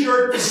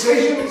knee-jerk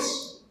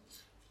decisions.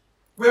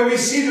 When we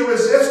see the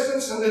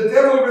resistance and the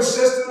devil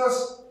resisting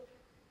us,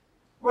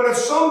 but it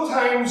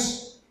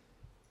sometimes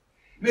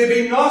may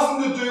be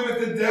nothing to do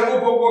with the devil,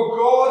 but what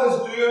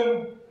God is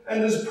doing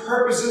and His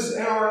purposes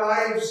in our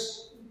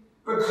lives.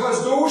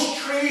 Because those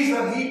trees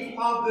that He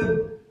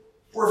planted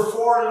were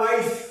for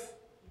life.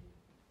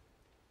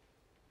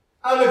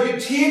 And if you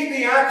take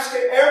the axe to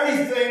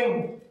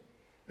everything,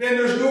 then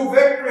there's no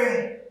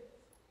victory.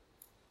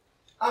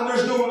 And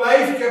there's no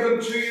life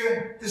given to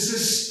you to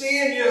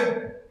sustain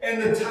you in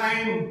the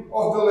time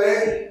of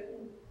delay.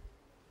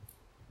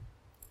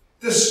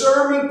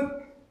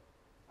 Discernment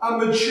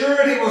and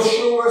maturity will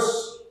show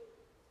us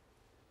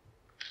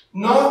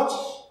not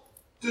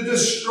to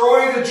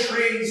destroy the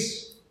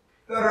trees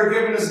that are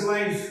given us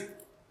life,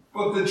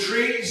 but the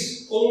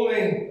trees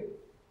only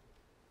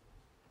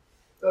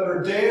that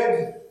are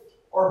dead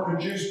or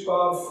produce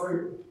bad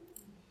fruit.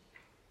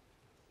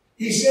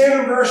 He said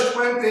in verse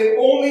 20,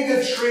 only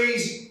the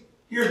trees,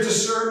 here's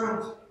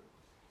discernment,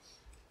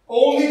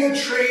 only the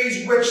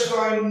trees which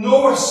thou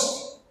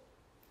knowest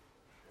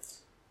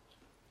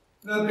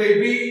that they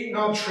be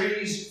not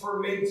trees for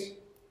meat.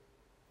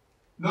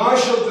 Thou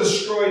shalt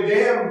destroy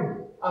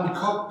them and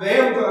cut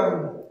them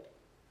down,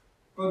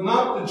 but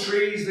not the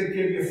trees that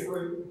give you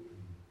fruit.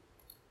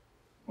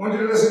 I want you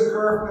to listen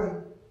carefully.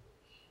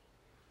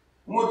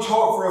 I want to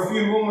talk for a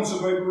few moments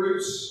about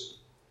roots.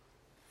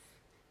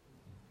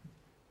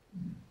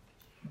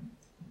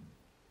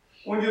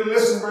 I want you to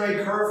listen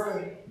very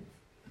carefully.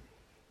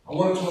 I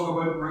want to talk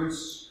about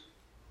roots.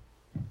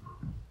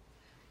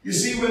 You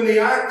see, when the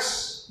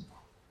axe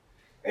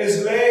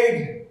is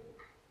laid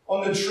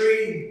on the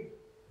tree,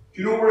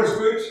 do you know where it's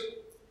put?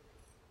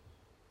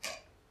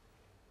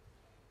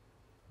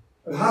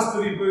 It has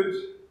to be put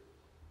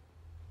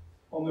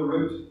on the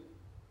root.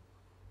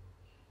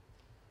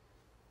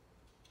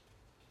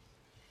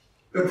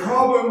 The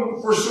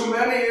problem for so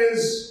many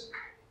is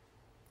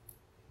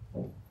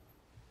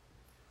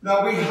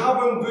that we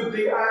haven't put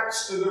the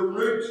axe to the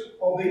root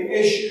of the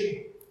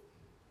issue.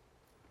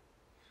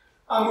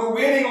 And we're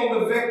waiting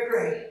on the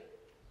victory.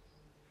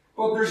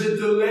 But there's a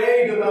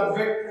delay to that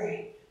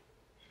victory.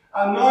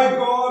 And now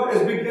God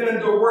is beginning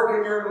to work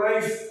in your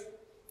life.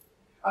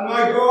 And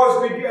now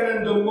God's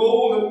beginning to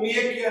mold and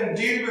make you and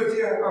deal with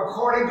you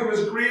according to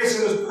His grace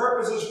and His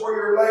purposes for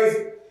your life.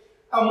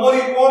 And what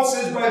He wants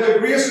is, by the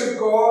grace of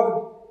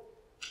God,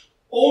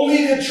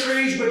 only the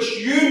trees which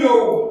you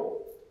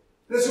know,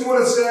 listen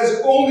what it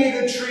says, only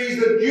the trees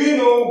that you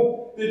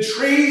know, the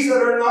trees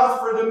that are not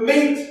for the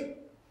meat,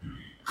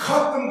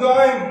 cut them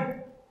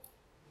down.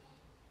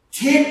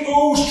 Take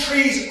those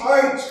trees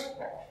out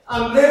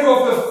and live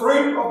off the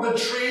fruit of the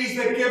trees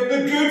that give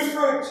the good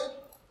fruit.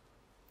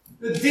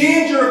 The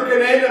danger of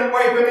going in and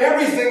wiping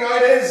everything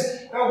out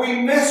is that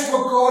we miss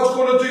what God's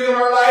going to do in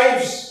our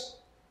lives.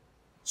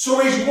 So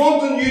He's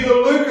wanting you to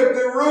look at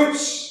the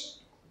roots,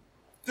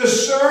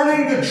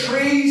 discerning the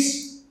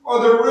trees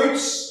or the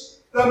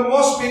roots that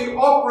must be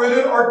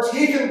uprooted or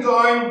taken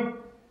down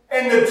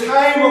in the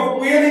time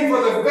of waiting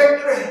for the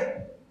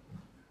victory,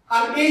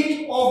 and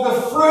eat of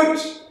the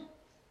fruit.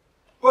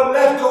 But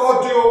let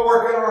God do a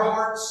work in our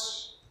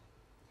hearts.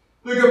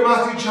 Look at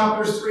Matthew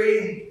chapter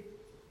 3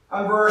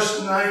 and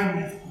verse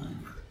 9.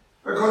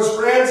 Because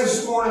friends,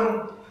 this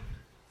morning,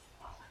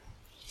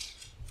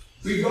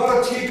 we've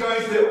got to take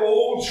out the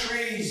old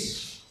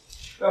trees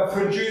that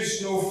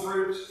produce no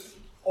fruit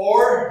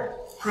or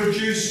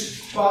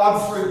produce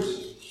bad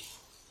fruit.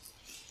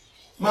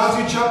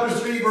 Matthew chapter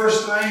 3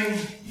 verse 9.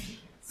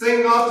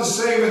 Think not to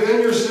say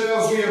within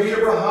yourselves, we have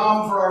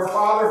Abraham for our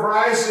father, for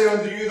I say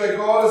unto you that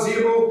God is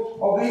able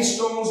of these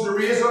stones to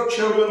raise up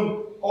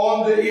children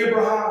unto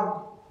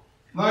Abraham.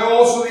 Now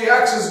also the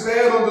axe is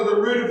laid unto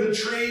the root of the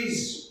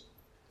trees.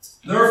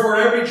 Therefore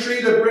every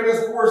tree that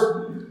bringeth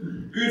forth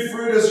good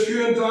fruit is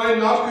hewn down,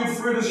 not good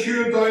fruit is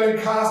hewn down and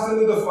cast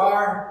into the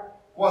fire.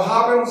 What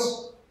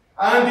happens?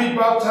 I indeed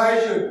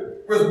baptize you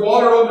with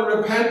water unto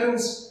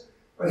repentance,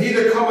 but he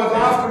that cometh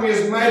after me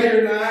is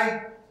mightier than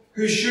I,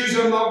 whose shoes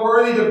I am not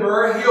worthy to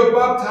bear. He'll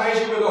baptize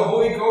you with the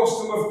Holy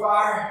Ghost and with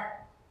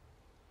fire.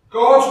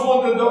 God's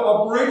wanting to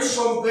uproot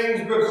some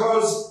things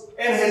because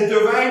in His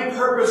divine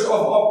purpose of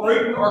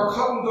uprooting or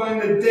cutting down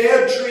the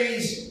dead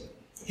trees,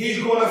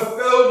 He's going to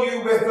fill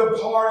you with the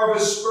power of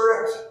His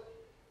Spirit.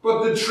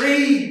 But the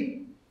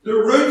tree, the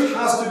root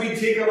has to be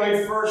taken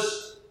out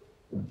first.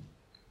 And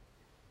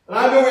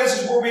I know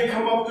this is where we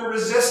come up to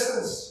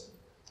resistance.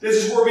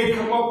 This is where we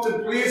come up to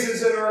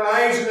places in our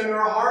lives and in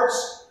our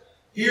hearts.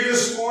 Here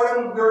this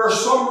morning, there are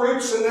some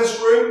roots in this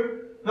room,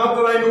 not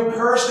that I know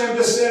personally, I'm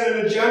just saying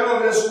in a general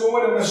this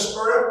moment in my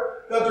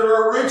spirit, that there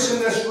are roots in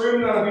this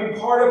room that have been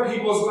part of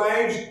people's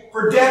lives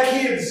for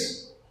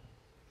decades.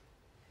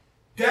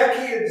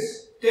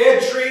 Decades.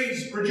 Dead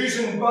trees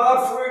producing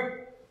bad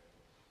fruit,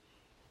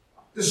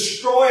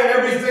 destroying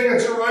everything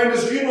that's around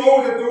us. Do you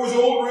know that those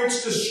old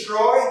roots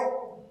destroy?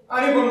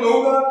 Anyone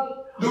know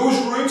that?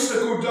 Those roots that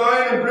go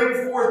down and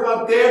bring forth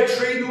that dead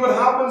tree, you know what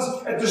happens?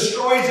 It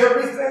destroys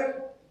everything.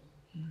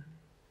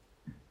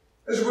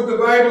 This is what the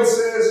Bible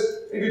says.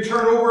 If you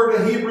turn over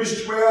to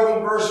Hebrews 12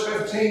 and verse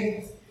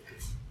 15.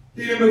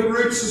 Dealing with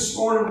roots this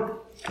morning.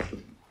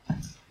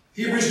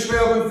 Hebrews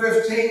 12 and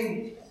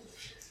 15.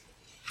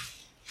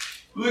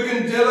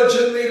 Looking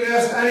diligently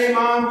lest any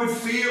man would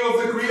fail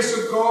of the grace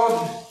of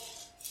God,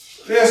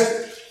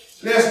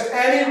 lest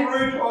any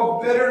root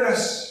of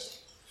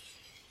bitterness,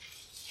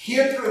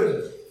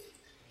 hatred,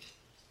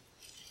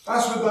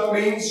 that's what that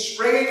means,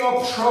 springing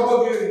up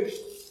trouble you,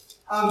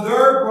 and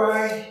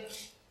thereby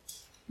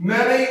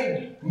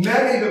many,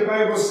 the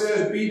Bible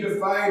says, be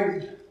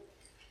defiled.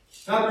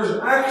 Now there's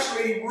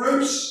actually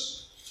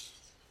roots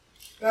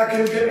that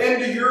can get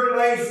into your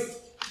life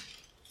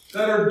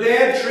that are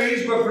dead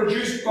trees but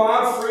produce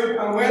bad fruit,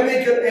 and when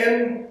they get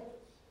in,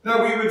 that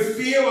we would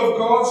feel of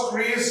God's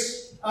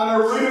grace,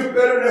 and a root of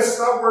bitterness,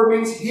 that word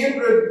means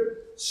hatred,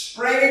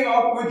 springing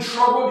up would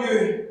trouble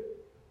you,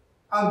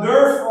 and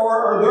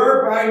therefore, or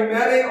thereby,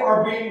 many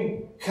are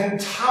being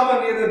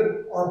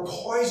contaminated or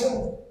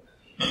poisoned.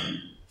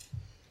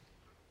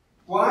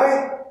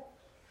 Why?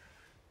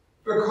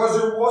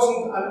 Because there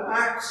wasn't an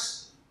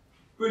axe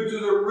put to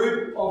the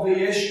root of the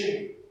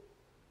issue.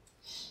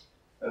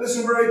 And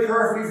listen very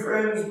carefully,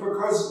 friends,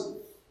 because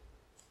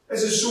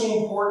this is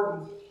so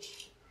important.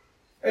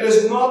 It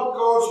is not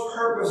God's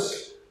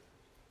purpose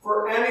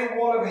for any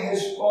one of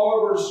His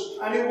followers,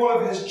 any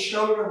one of His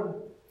children,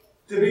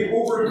 to be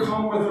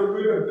overcome with a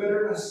root of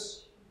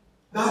bitterness.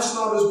 That's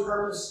not His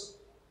purpose.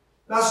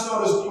 That's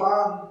not His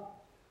plan.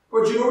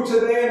 But you know,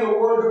 today in the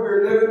world that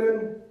we're living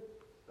in,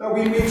 that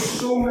we meet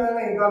so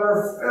many that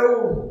are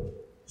filled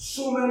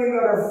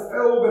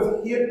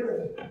with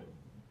hatred,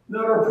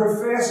 that are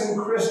professing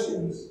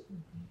Christians.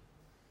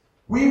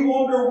 We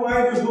wonder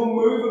why there's no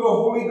move of the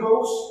Holy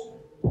Ghost.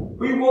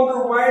 We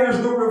wonder why there's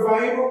no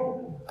revival.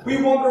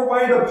 We wonder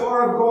why the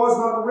power of God is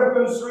not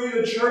ripping through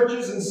the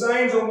churches and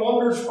signs and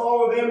wonders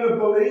follow them that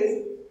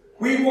believe.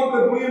 We want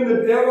to blame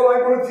the devil.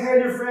 I want to tell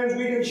you, friends,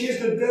 we can chase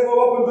the devil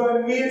up and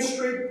down Main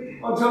Street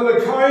until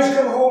the cows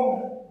come home.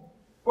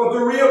 But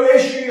the real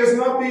issue is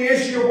not the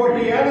issue of what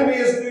the enemy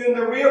is doing.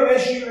 The real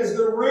issue is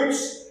the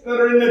roots that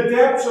are in the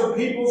depths of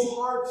people's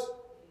hearts.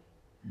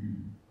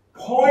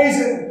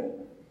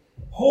 Poison,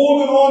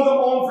 holding on to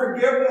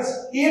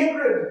unforgiveness,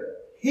 hatred.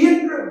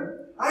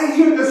 I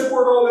hear this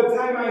word all the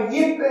time. I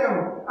hate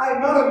them.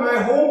 Not in my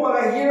home, but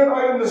I hear it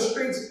out in the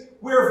streets.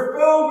 We're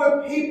filled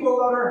with people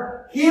that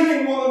are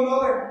hating one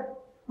another.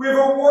 We have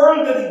a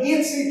world that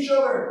hates each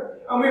other.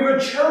 And we have a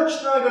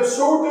church now that's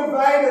so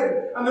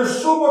divided, and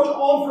there's so much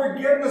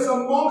unforgiveness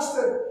amongst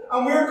it.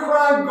 And we're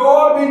crying,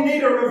 God, we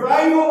need a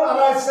revival. And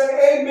I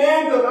say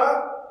amen to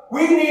that.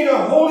 We need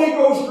a Holy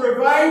Ghost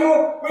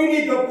revival. We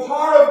need the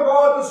power of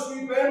God to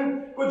sweep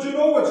in. But you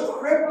know what's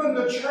crippling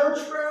the church,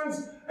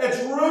 friends?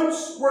 It's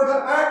roots where the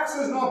axe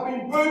has not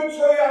been put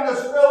to, and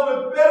it's filled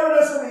with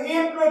bitterness and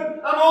hatred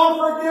and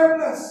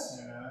unforgiveness.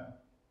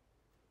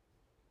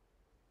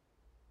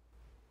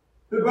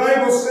 The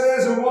Bible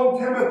says in 1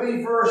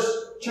 Timothy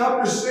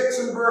chapter 6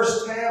 and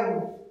verse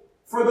 10,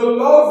 for the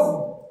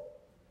love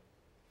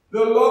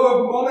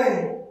of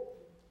money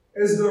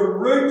is the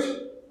root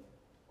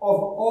of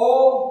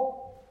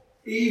all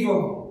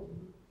evil.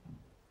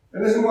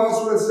 And listen what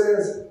else it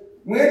says.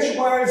 Which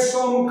while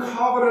some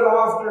coveted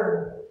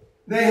after,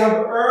 they have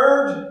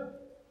erred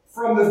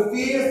from the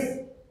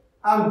faith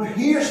and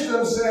pierced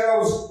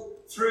themselves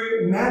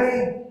through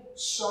many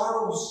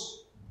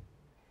sorrows.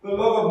 The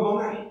love of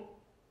money.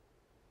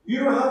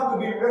 You don't have to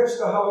be rich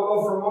to have a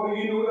love for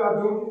money. You know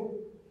that, don't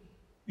you?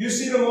 You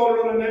see them all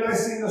running in. I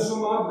seen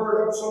some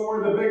advert up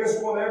somewhere, the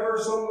biggest one ever,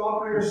 some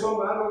lottery or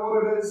something. I don't know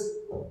what it is.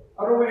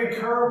 I don't really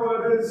care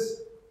what it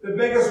is. The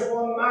biggest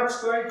one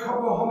maxed out, a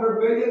couple of 100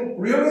 million.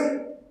 Really?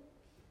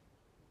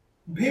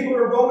 People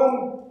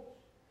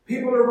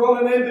are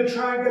running in to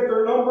try and get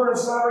their number on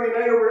Saturday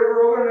night or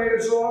whatever other night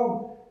it's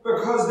on,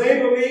 because they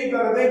believe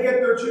that if they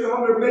get their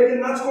 200 million,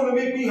 that's going to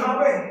make me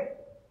happy.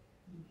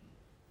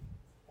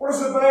 What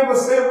does the Bible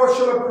say? What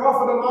shall it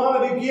profit a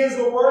man if he gains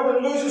the world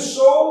and loses his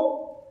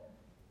soul?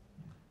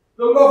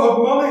 The love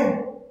of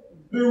money.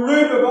 The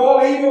root of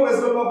all evil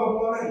is the love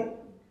of money.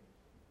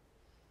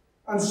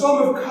 And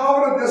some have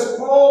coveted this.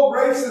 Paul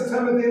writes to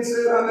Timothy and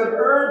said, and have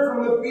erred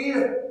from the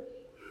faith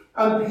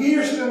and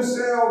pierced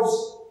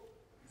themselves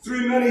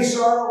through many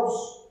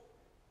sorrows.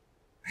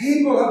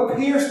 People have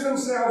pierced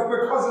themselves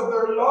because of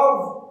their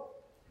love.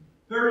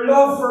 Their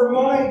love for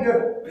money,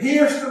 they've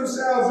pierced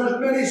themselves. There's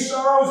many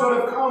sorrows that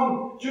have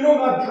come. Do you know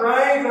that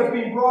drive that's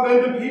been brought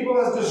into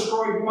people has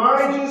destroyed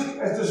marriages,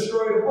 has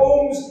destroyed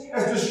homes,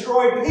 has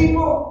destroyed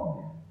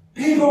people?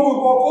 People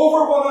will walk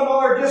over one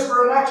another just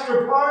for an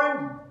extra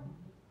pound.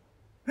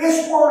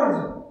 This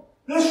world,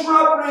 this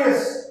rat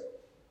race.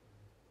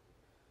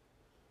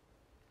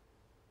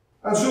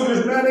 And so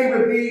there's many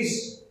with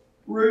these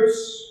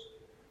roots.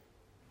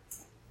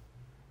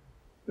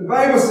 The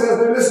Bible says,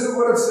 now listen to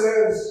what it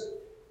says.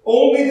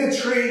 Only the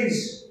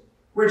trees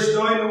which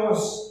thou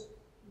knowest,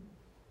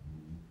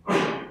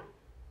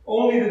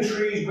 only the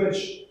trees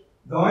which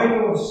thou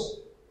knowest,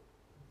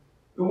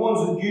 the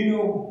ones that you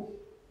know.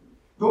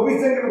 Don't be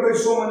thinking about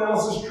someone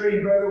else's tree,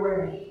 by the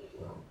way.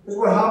 Because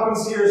what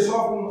happens here is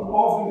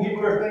often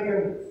people are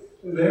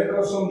thinking, they've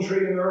got some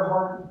tree in their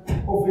heart.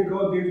 Hopefully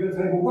God gives it to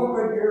them. But what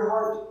about your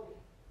heart?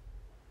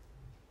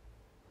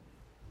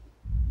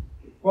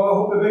 Well, I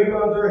hope the big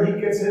man there, he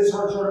gets his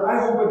heart sorted. I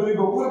hope I do,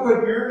 but what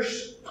about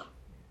yours?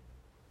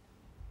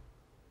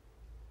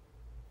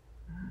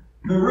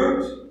 The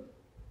root,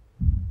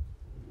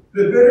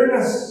 the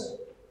bitterness,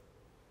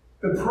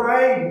 the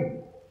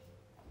pride,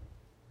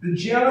 the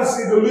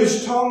jealousy, the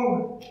loose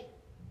tongue.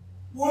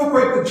 What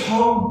about the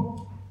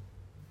tongue?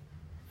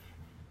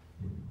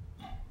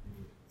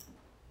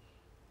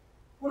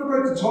 What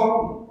about the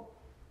tongue?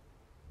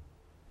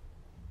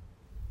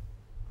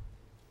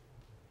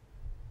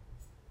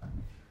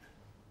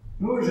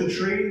 You know there's a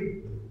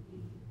tree.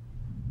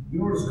 You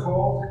know what it's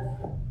called?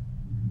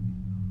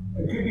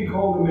 It could be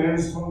called the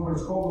man's tongue, but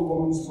it's called the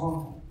woman's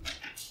tongue.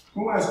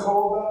 You know why it's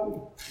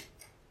called that?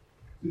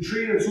 The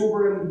tree that's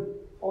over in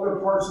other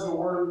parts of the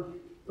world.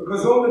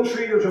 Because on the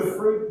tree there's a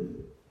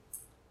fruit.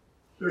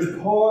 There's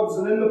pods,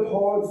 and in the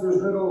pods there's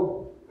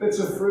little bits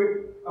of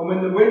fruit. And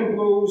when the wind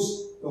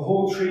blows, the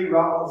whole tree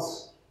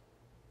rattles.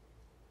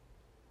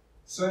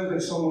 Sounds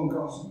like someone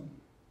gossiping.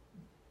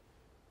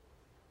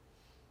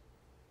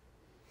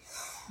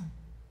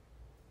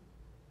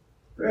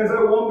 Friends,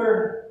 I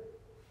wonder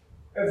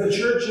if the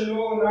church in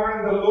Northern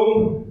Ireland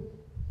alone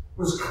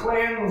was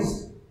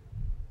cleansed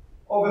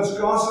of its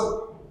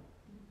gossip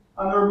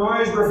and their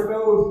mouths were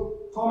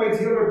filled. Tommy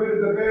Taylor put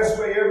it the best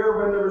way ever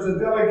when there was a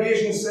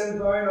delegation sent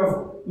down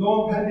of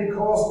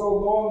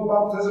non-Pentecostal,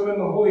 non-baptism in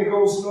the Holy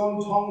Ghost,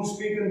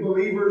 non-tongue-speaking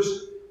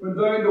believers went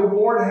down to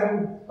warn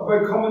him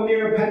about coming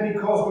near a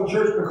Pentecostal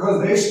church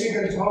because they speak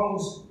in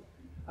tongues.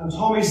 And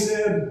Tommy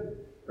said,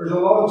 there's a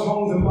lot of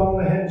tongues in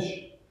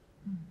Ballynahinch.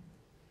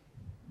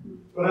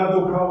 But I have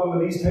no problem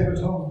with these type of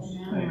tongues.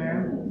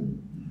 Amen.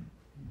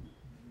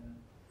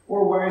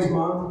 Poor wise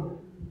man.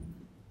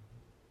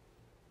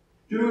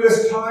 Do you know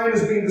this town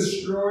has been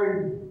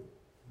destroyed?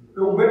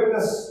 The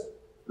witness,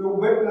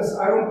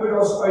 I don't put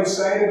us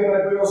outside of it,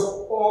 I put us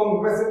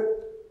on with it,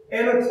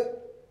 in it.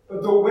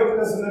 But the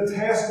witness and the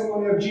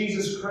testimony of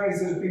Jesus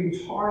Christ has been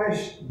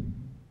tarnished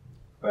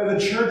by the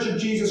church of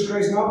Jesus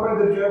Christ, not by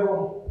the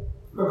devil.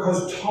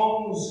 Because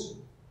tongues,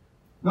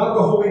 not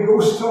the Holy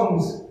Ghost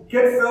tongues.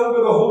 Get filled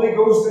with the Holy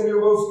Ghost and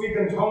you will speak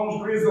in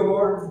tongues, praise the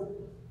Lord.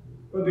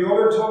 But the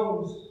other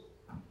tongues,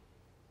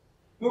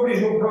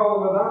 nobody's no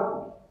problem with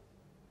that.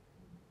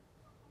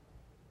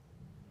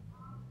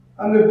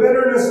 And the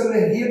bitterness and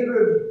the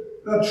hatred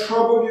that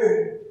trouble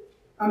you.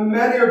 And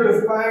many are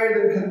defiled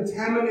and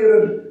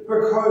contaminated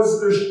because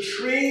there's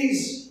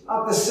trees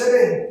at the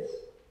city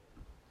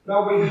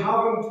that we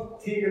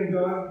haven't taken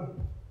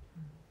down.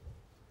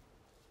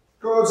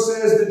 God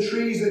says the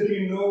trees that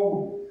you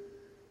know,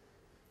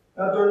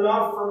 that they're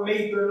not for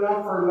meat, they're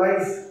not for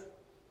life.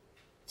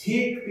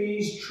 Take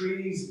these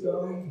trees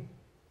down.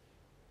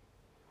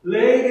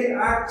 Lay the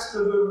axe to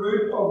the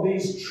root of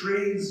these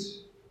trees.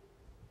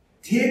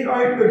 Take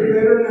out the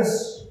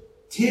bitterness.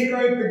 Take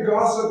out the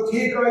gossip.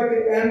 Take out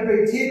the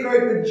envy. Take out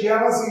the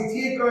jealousy.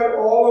 Take out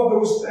all of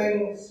those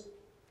things.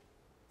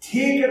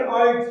 Take it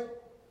out.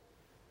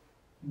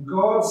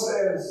 God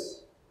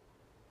says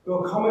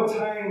there'll come a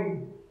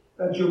time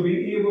that you'll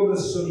be able to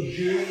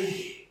subdue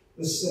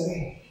the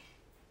city.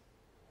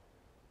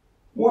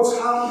 What's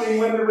happening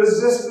when the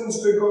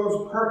resistance to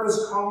God's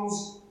purpose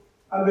comes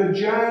and the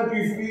giant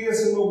you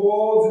face and the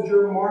walls that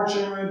you're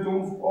marching around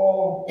don't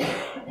fall?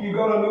 You've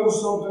got to know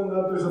something,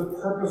 that there's a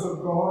purpose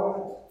of God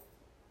in it.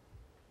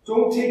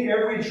 Don't take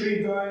every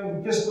tree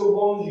down, just the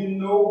ones you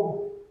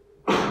know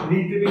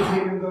need to be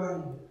taken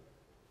down.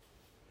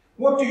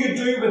 What do you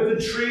do with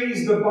the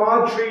trees, the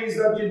bad trees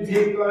that you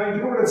take down? Do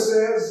you know what it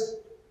says?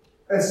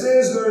 It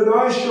says there,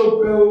 thou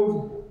shalt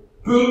build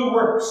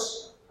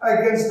bulwarks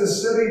against the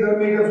city that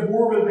maketh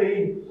war with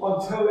thee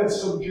until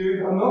it's subdued.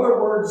 In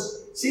other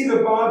words, see the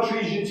bad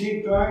trees you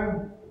take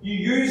down, you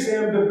use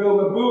them to build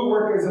a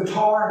bulwark as a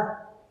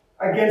tower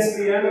against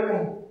the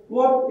enemy.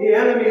 What the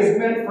enemy is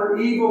meant for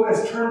evil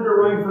is turned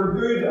around for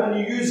good, and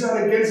you use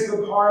that against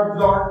the power of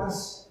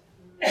darkness.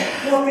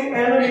 What the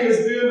enemy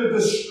is doing to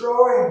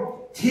destroy,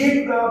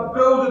 take that,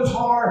 build a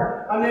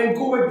tower, and then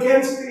go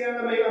against the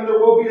enemy, and there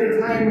will be a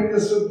time when you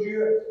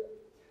subdue it.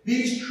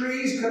 These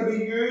trees can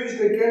be used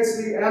against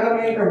the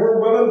enemy if we're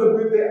willing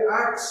to put the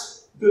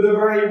axe to the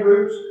very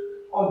root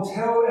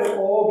until it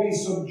all be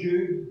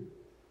subdued.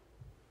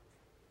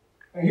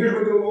 And here's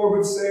what the Lord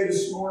would say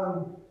this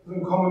morning as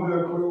I'm coming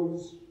to a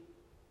close.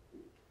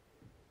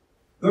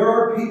 There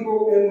are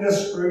people in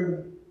this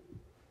room,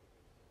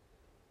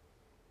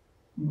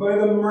 by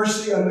the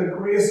mercy and the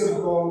grace of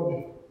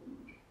God,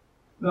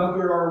 that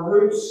there are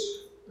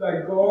roots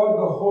that God,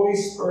 the Holy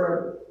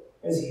Spirit,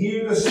 is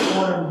here this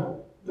morning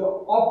to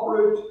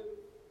uproot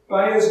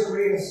by His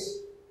grace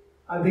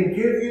and to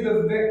give you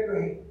the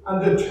victory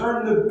and to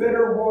turn the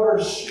bitter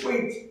water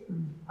sweet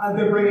and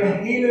to bring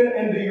a healing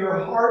into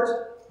your heart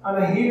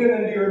and a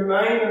healing into your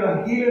mind, and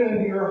a healing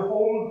into your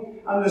home,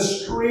 and the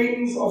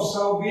streams of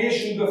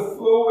salvation to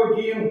flow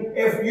again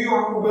if you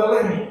are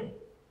willing.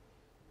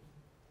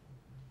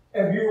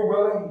 If you're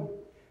willing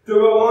to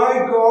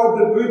allow God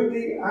to put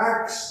the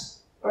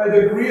axe by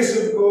the grace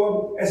of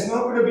God. It's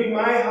not going to be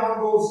my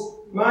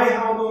handle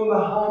and the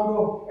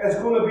handle. It's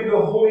going to be the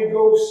Holy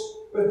Ghost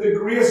with the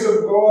grace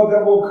of God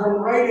that will come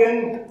right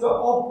in to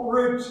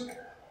uproot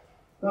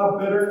that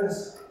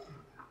bitterness.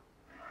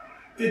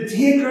 To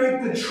take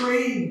out the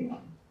tree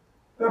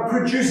that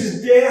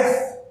produces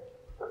death,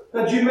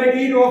 that you might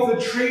eat off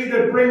the tree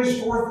that brings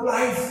forth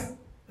life.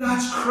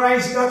 That's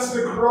Christ, that's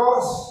the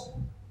cross.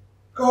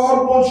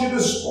 God wants you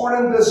this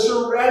morning to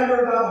surrender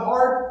that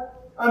heart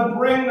and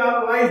bring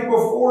that life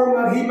before Him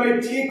that He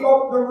might take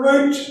up the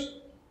root.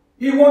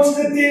 He wants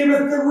to deal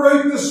with the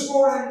root this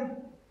morning.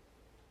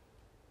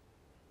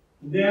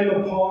 And then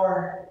the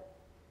power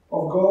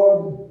of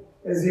God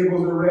is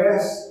able to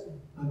rest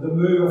and to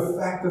move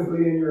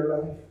effectively in your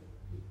life.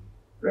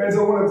 Friends,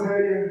 I want to tell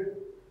you,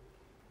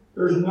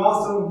 there's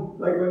nothing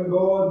like when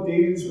God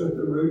deals with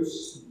the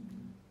roots.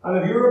 And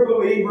if you're a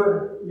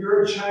believer,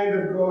 you're a child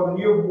of God, and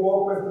you have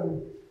walked with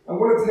Him, I'm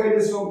going to tell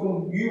you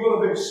something. You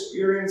will have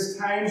experienced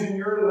times in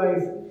your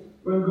life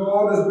when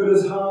God has put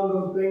His hand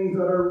on things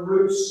that are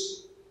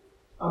roots,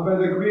 and by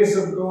the grace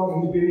of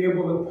God, He's been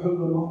able to pull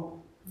them up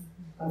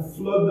and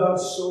flood that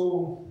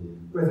soul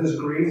with His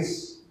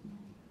grace.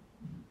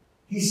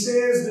 He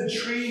says the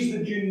trees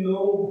that you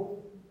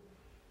know,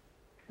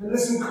 and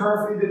listen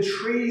carefully, the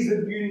trees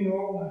that you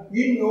know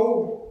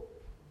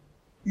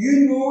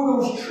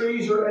those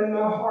trees are in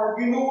that heart.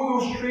 You know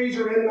those trees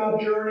are in that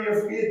journey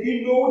of faith.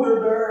 You know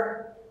they're there.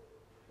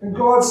 And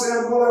God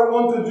said, what I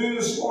want to do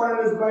this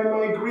morning is by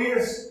my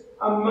grace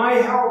and my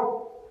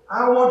help,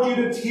 I want you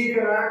to take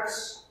an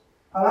axe,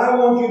 and I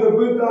want you to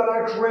put that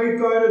axe right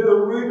down at the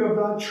root of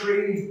that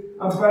tree.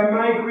 And by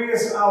my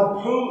grace,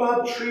 I'll pull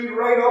that tree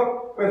right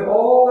up with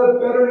all the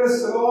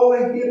bitterness and all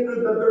the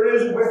hatred that there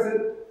is with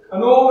it,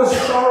 and all the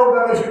sorrow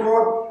that is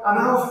brought, and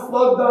I'll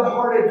flood that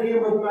heart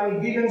again with my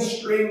healing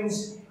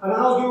streams, and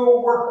I'll do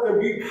a work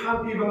that you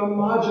can't even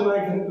imagine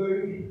I can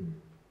do.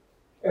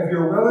 If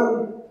you're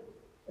willing,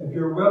 if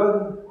you're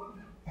willing,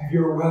 if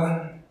you're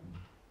willing.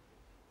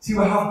 See,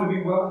 we have to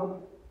be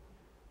willing.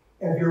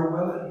 If you're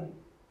willing.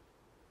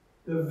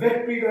 The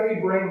victory that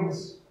He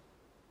brings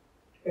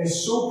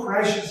is so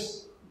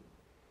precious,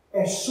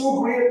 it's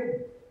so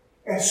great,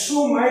 it's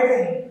so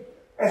mighty,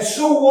 it's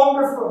so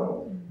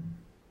wonderful,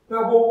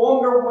 that we'll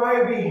wonder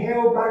why we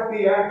held back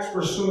the axe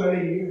for so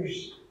many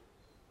years.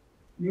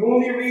 The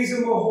only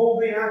reason we'll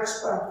hold the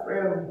axe back,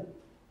 friend,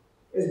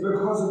 is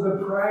because of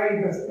the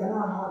pride that's in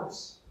our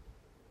hearts.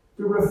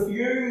 To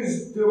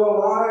refuse to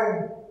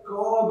allow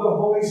God, the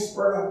Holy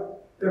Spirit,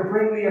 to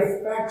bring the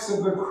effects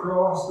of the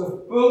cross,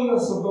 the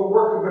fullness of the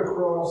work of the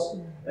cross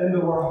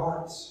into our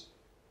hearts.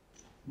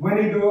 When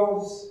He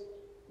does,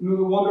 you know,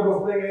 the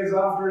wonderful thing is,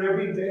 after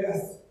every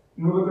death,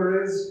 you know what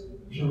there is?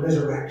 There's a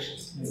resurrection.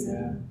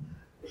 Yeah.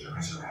 There's a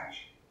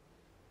resurrection.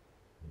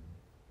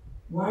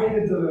 Why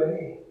the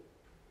delay?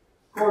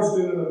 God's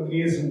doing an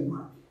amazing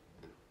work.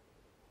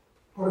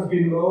 But it's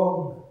been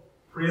long.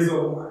 Praise the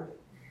Lord.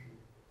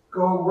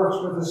 God works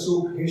with us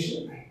so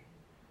patiently.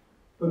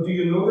 But do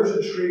you know there's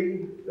a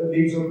tree that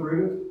needs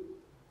uprooted?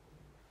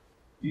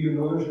 Do you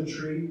know there's a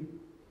tree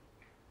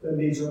that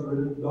needs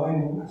uprooted? Thou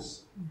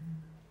knowest.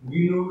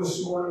 You know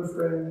this morning,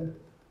 friend,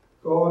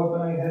 God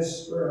by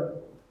His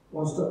Spirit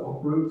wants to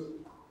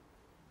uproot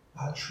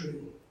that tree.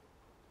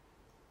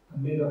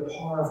 And may the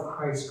power of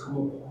Christ come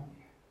upon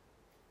you.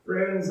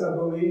 Friends, I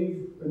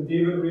believe when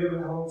David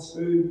Ravenhill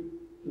stood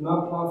on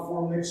that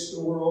platform next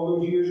door all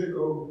those years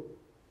ago,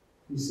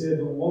 he said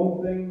the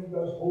one thing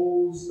that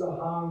holds the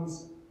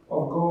hands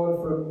of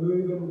God from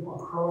moving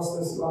across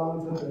this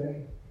land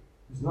today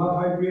is not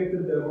how great the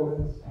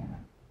devil is.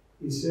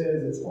 He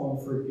says it's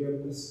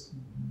unforgiveness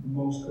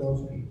amongst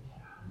God's people.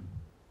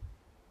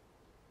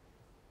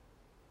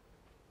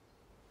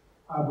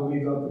 I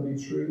believe that to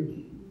be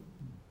true.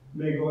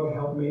 May God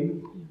help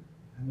me,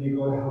 and may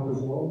God help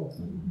us all.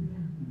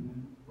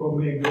 But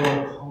may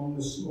God come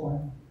this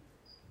morning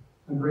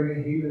and bring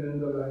a healing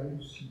into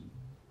lives.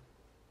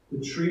 The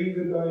tree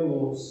that thou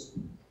knowest,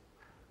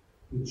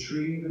 the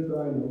tree that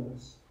thou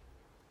knowest.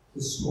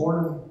 This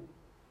morning,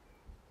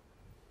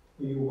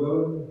 are you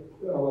willing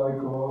to allow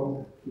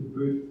God to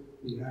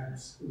put the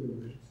axe to the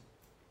root?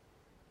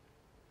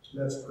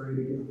 Let's pray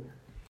together.